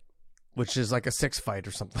fight, which is like a sixth fight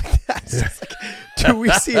or something like that?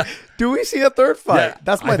 Do we see a third fight? Yeah,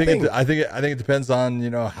 that's my thing. I think it depends on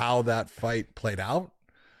how that fight played out.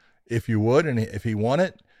 If you would, and if he won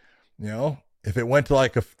it, if it went to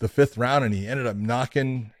like the fifth round and he ended up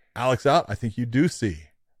knocking Alex out, I think you do see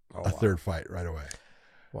a third fight right away.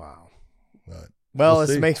 Wow. But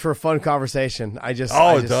this makes for a fun conversation.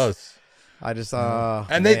 It does.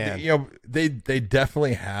 And they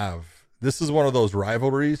definitely have. This is one of those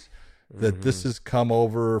rivalries that this has come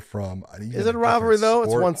over from. Is it a rivalry though?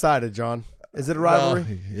 It's one-sided, John. Is it a rivalry?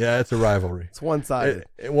 Well, yeah, it's a rivalry. It's one-sided.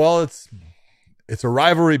 It's a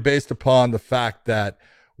rivalry based upon the fact that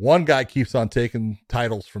one guy keeps on taking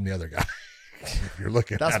titles from the other guy. If you're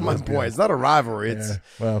looking, that's my point. It's not a rivalry. It's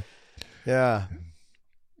yeah.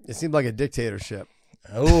 It seemed like a dictatorship.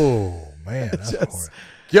 Oh man, that's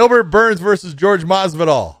Gilbert Burns versus George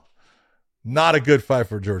Masvidal. Not a good fight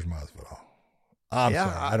for George Masvidal. I'm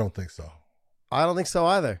sorry. I don't think so. I don't think so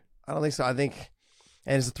either. I think,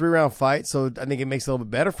 and it's a 3-round fight, so I think it makes it a little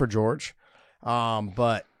bit better for George.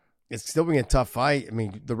 But it's still being a tough fight. I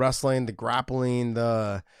mean, the wrestling, the grappling,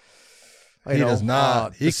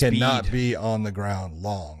 he cannot be on the ground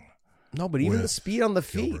long. No, but even the speed on the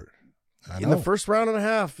feet. in the first round and a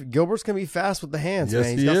half, Gilbert's going to be fast with the hands, yes,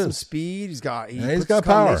 man. He's got some speed. He's got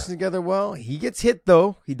power together well. He gets hit,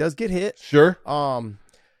 though. He does get hit. Sure.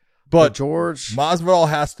 But George Masvidal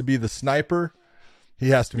has to be the sniper. He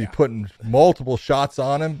has to be putting multiple shots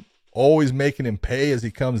on him, always making him pay as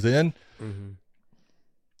he comes in. Mm-hmm.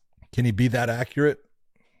 Can he be that accurate?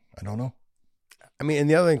 I don't know. I mean, and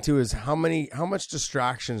the other thing too is how much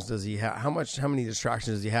distractions does he have? How many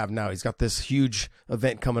distractions does he have now? He's got this huge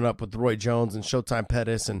event coming up with Roy Jones and Showtime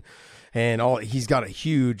Pettis and all. He's got a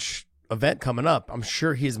huge event coming up. I'm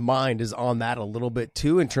sure his mind is on that a little bit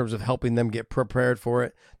too, in terms of helping them get prepared for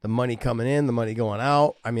it. The money coming in, the money going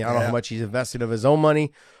out. I mean, I don't know how much he's invested of his own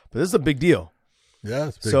money, but this is a big deal. Yeah,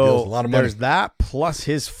 it's a big deal. It's a lot of money. There's that plus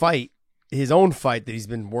his own fight that he's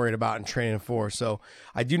been worried about and training for. So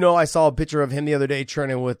I do know I saw a picture of him the other day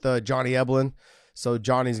training with Johnny Eblin. So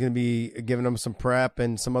Johnny's going to be giving him some prep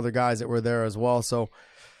and some other guys that were there as well. So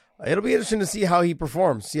it'll be interesting to see how he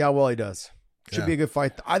performs, see how well he does. Should be a good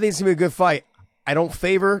fight. I think it's going to be a good fight. I don't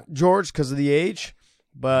favor George because of the age,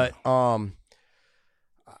 but I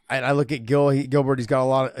look at Gilbert. He's got a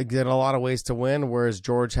lot of ways to win, whereas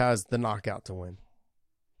George has the knockout to win.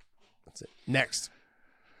 That's it. Next.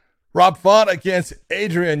 Rob Font against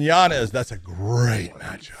Adrian Yanez. That's a great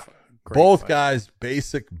matchup. Both guys,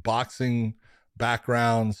 basic boxing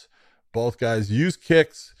backgrounds. Both guys use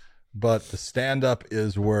kicks, but the stand-up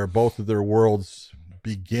is where both of their worlds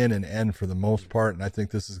begin and end for the most part. And I think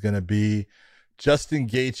this is going to be Justin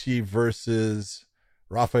Gaethje versus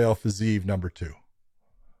Rafael Fiziev, number 2.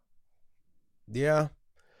 Yeah,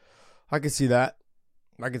 I could see that.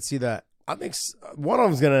 I think one of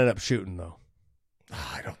them's going to end up shooting, though.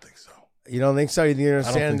 I don't think so. You don't think so? You think they're going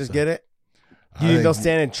to stand and just get it? Do you think they'll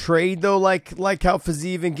stand and trade, though, like how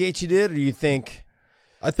Fiziev and Gaethje did? Or do you think?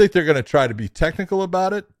 I think they're going to try to be technical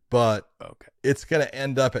about it, but it's going to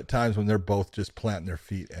end up at times when they're both just planting their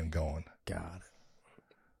feet and going. Got it.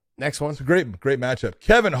 Next one. It's a great matchup.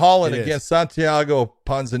 Kevin Holland against Santiago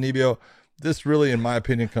Ponzinibbio. This really, in my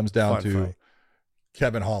opinion, comes down to fight.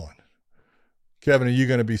 Kevin Holland. Kevin, are you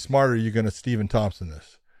going to be smart or are you going to Stephen Thompson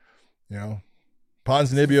this? You know?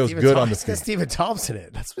 Ponzinibbio is good on the feet. He's going to Stephen Thompson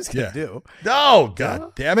it. That's what he's going to do. No,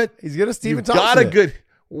 God damn it. He's going to Stephen Thompson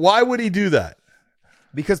Why would he do that?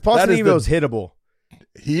 Because Ponzinibbio is hittable.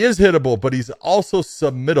 He is hittable, but he's also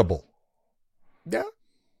submittable. Yeah.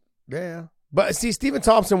 Yeah. But see, Stephen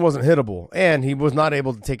Thompson wasn't hittable, and he was not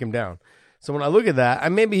able to take him down. So when I look at that,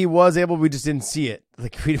 and maybe he was able, we just didn't see it.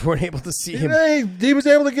 Like we weren't able to see him. He was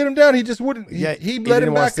able to get him down. He just wouldn't. He let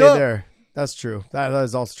him back up. There. That's true. That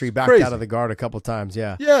is also true. He backed out of the guard a couple times.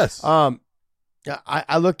 Yeah. Yes. I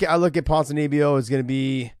look at Ponzinibbio is going to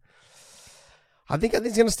be. I think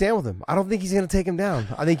he's going to stand with him. I don't think he's going to take him down.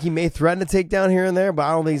 I think he may threaten to take down here and there, but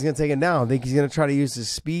I don't think he's going to take him down. I think he's going to try to use his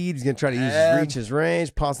speed. He's going to try to use his reach, his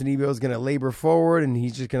range. Ponzinibbio is going to labor forward, and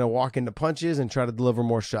he's just going to walk into punches and try to deliver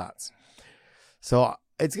more shots. So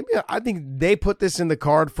it's going to be. I think they put this in the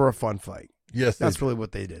card for a fun fight. Yes, that's really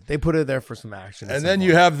what they did. They put it there for some action. And then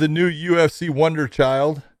you have the new UFC wonder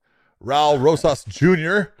child, Raul Rosas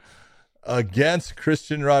Jr. against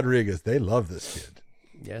Christian Rodriguez. They love this kid.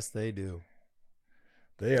 Yes, they do.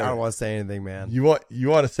 I don't want to say anything, man. You want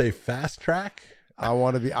to say fast track? I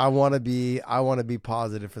want to be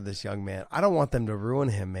positive for this young man. I don't want them to ruin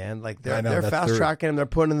him, man. Like they're fast tracking him. They're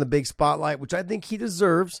putting him in the big spotlight, which I think he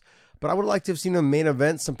deserves. But I would like to have seen him main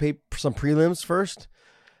event some prelims first,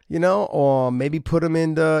 or maybe put him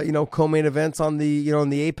into co-main events on the in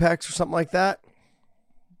the Apex or something like that.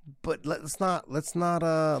 But let's not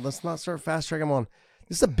start fast tracking him on.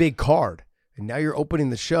 This is a big card, and now you're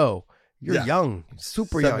opening the show. You're young,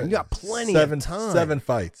 super young. You got plenty of time. 7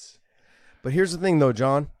 fights. But here's the thing, though,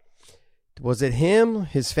 John. Was it him,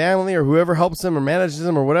 his family, or whoever helps him or manages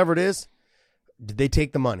him or whatever it is? Did they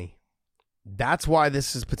take the money? That's why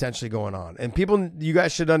this is potentially going on. And you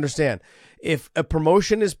guys should understand, if a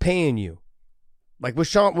promotion is paying you, like with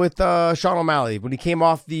Sean O'Malley, when he came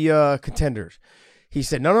off the Contenders, he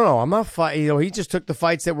said, no, I'm not fighting. He just took the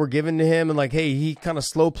fights that were given to him and he kind of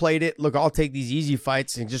slow played it. Look, I'll take these easy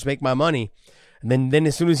fights and just make my money. And then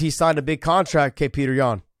as soon as he signed a big contract, okay, Peter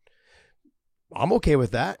Yan, I'm okay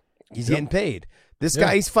with that. He's getting paid. This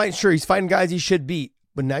guy, he's fighting guys he should beat.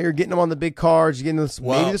 But now you're getting him on the big cards. Maybe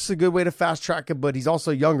this is a good way to fast track it, but he's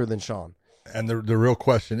also younger than Sean. And the real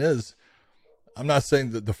question is, I'm not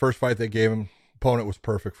saying that the first fight they gave him, opponent was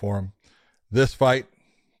perfect for him. This fight,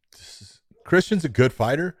 Christian's a good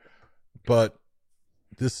fighter, but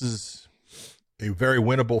this is a very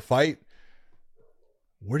winnable fight.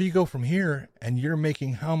 Where do you go from here? And you're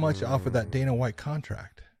making how much off of that Dana White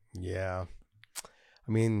contract? Yeah.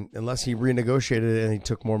 I mean, unless he renegotiated it and he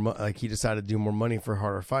took more, like he decided to do more money for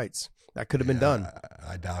harder fights, that could have been done.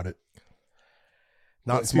 I doubt it.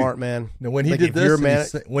 Not smart, man. No, when he did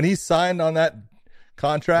this, when he signed on that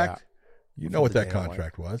contract, you know what that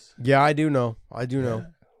contract was. Yeah, I do know. I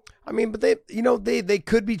mean, but they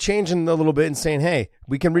could be changing a little bit and saying, hey,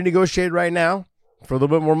 we can renegotiate right now for a little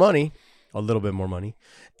bit more money,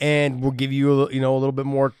 and we'll give you a little bit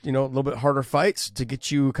more, a little bit harder fights to get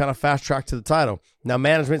you kind of fast track to the title. Now,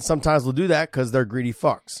 management sometimes will do that because they're greedy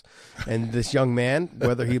fucks, and this young man,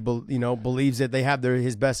 whether he believes that they have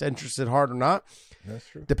his best interest at heart or not, that's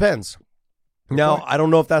true. Depends. Now, I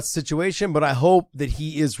don't know if that's the situation, but I hope that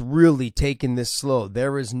he is really taking this slow.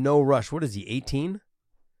 There is no rush. What is he, 18?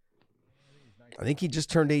 I think he just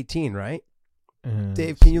turned 18, right?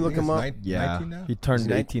 Dave, can you look him up? He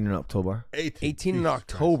turned 18 in October. 18 in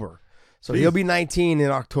October. So he'll be 19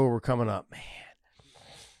 in October coming up. Man.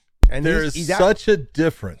 And there is such a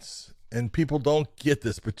difference, and people don't get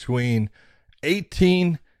this, between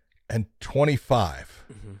 18 and 25.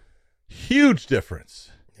 Mm-hmm. Huge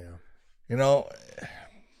difference. Yeah.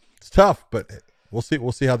 It's tough, but we'll see.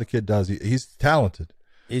 We'll see how the kid does. He's talented.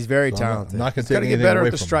 He's very talented. I'm not going to take anything get better away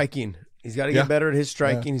at the from striking. Him. He's got to get better at his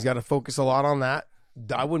striking. Yeah. He's got to focus a lot on that.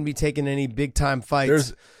 I wouldn't be taking any big time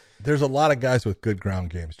fights. There's a lot of guys with good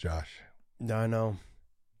ground games, Josh. I know.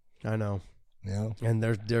 Yeah. And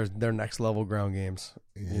they're next level ground games.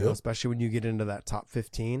 Yep. Especially when you get into that top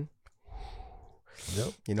 15.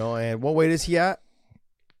 Yep. And what weight is he at?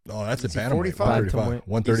 Oh, that's a bantamweight.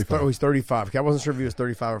 135. He's 35. Okay, I wasn't sure if he was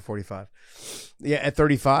 35 or 45. Yeah, at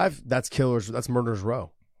 35, that's killers. That's murderers row.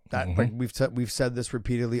 That like we've said this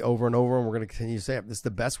repeatedly over and over, and we're going to continue to say it. This is the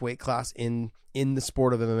best weight class in the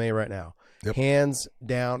sport of MMA right now. Yep. Hands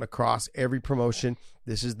down across every promotion.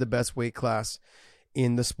 This is the best weight class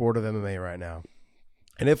in the sport of MMA right now.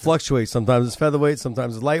 And it fluctuates. Sometimes it's featherweight,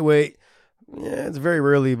 sometimes it's lightweight. Yeah, it's very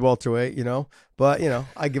rarely welterweight, But,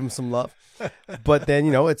 I give him some love. But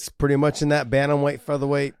then, it's pretty much in that bantamweight,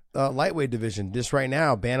 featherweight, lightweight division. Just right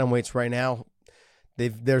now, bantamweights right now,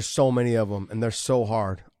 there's so many of them, and they're so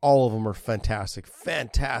hard. All of them are fantastic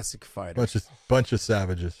fighters. Bunch of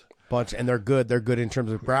savages. And they're good. They're good in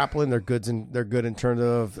terms of grappling. They're good in terms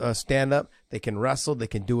of stand up. They can wrestle. They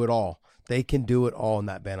can do it all. They can do it all in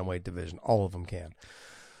that bantamweight division. All of them can.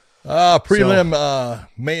 Prelim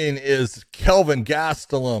main is Kelvin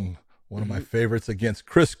Gastelum, one of my favorites, against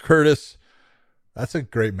Chris Curtis. That's a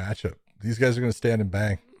great matchup. These guys are going to stand and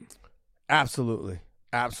bang. Absolutely.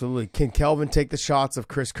 Can Kelvin take the shots of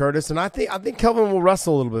Chris Curtis? And I think Kelvin will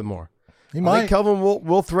wrestle a little bit more. He might. I think Kelvin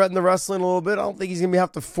will threaten the wrestling a little bit. I don't think he's going to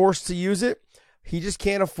have to force to use it. He just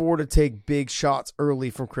can't afford to take big shots early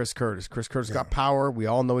from Chris Curtis. Chris Curtis got power. We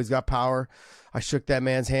all know he's got power. I shook that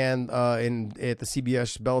man's hand at the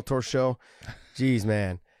CBS Bellator show. Jeez,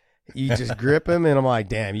 man. You just grip him, and I'm like,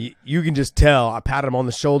 damn, you can just tell. I patted him on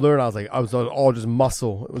the shoulder, and I was like, I was all just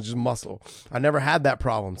muscle. It was just muscle. I never had that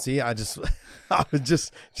problem. See, I was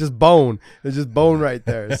just bone. It's just bone right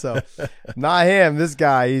there. So, not him. This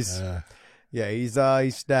guy, he's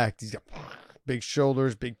stacked. He's got big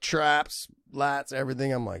shoulders, big traps, lats,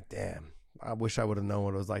 everything. I'm like, damn. I wish I would have known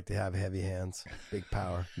what it was like to have heavy hands, big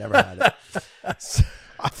power. Never had it. So,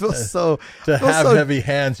 I feel so heavy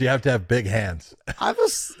hands. You have to have big hands. I'm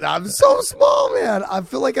so small, man. I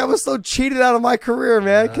feel like I was so cheated out of my career,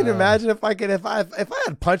 man. Can you imagine if I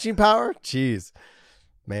had punching power? Jeez,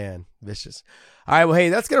 man, vicious. All right, well, hey,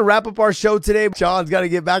 that's gonna wrap up our show today. John's got to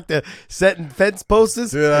get back to setting fence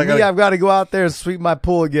posts. Dude, I've got to go out there and sweep my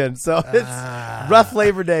pool again. So it's rough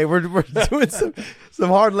Labor Day. We're doing some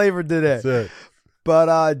hard labor today. That's it.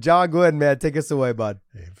 But John, go ahead, man. Take us away, bud.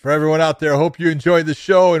 Hey, for everyone out there, I hope you enjoyed the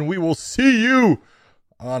show, and we will see you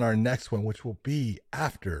on our next one, which will be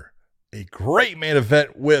after a great main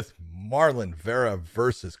event with Marlon Vera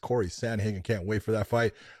versus Corey Sandhagen. Can't wait for that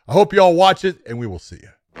fight. I hope you all watch it, and we will see you.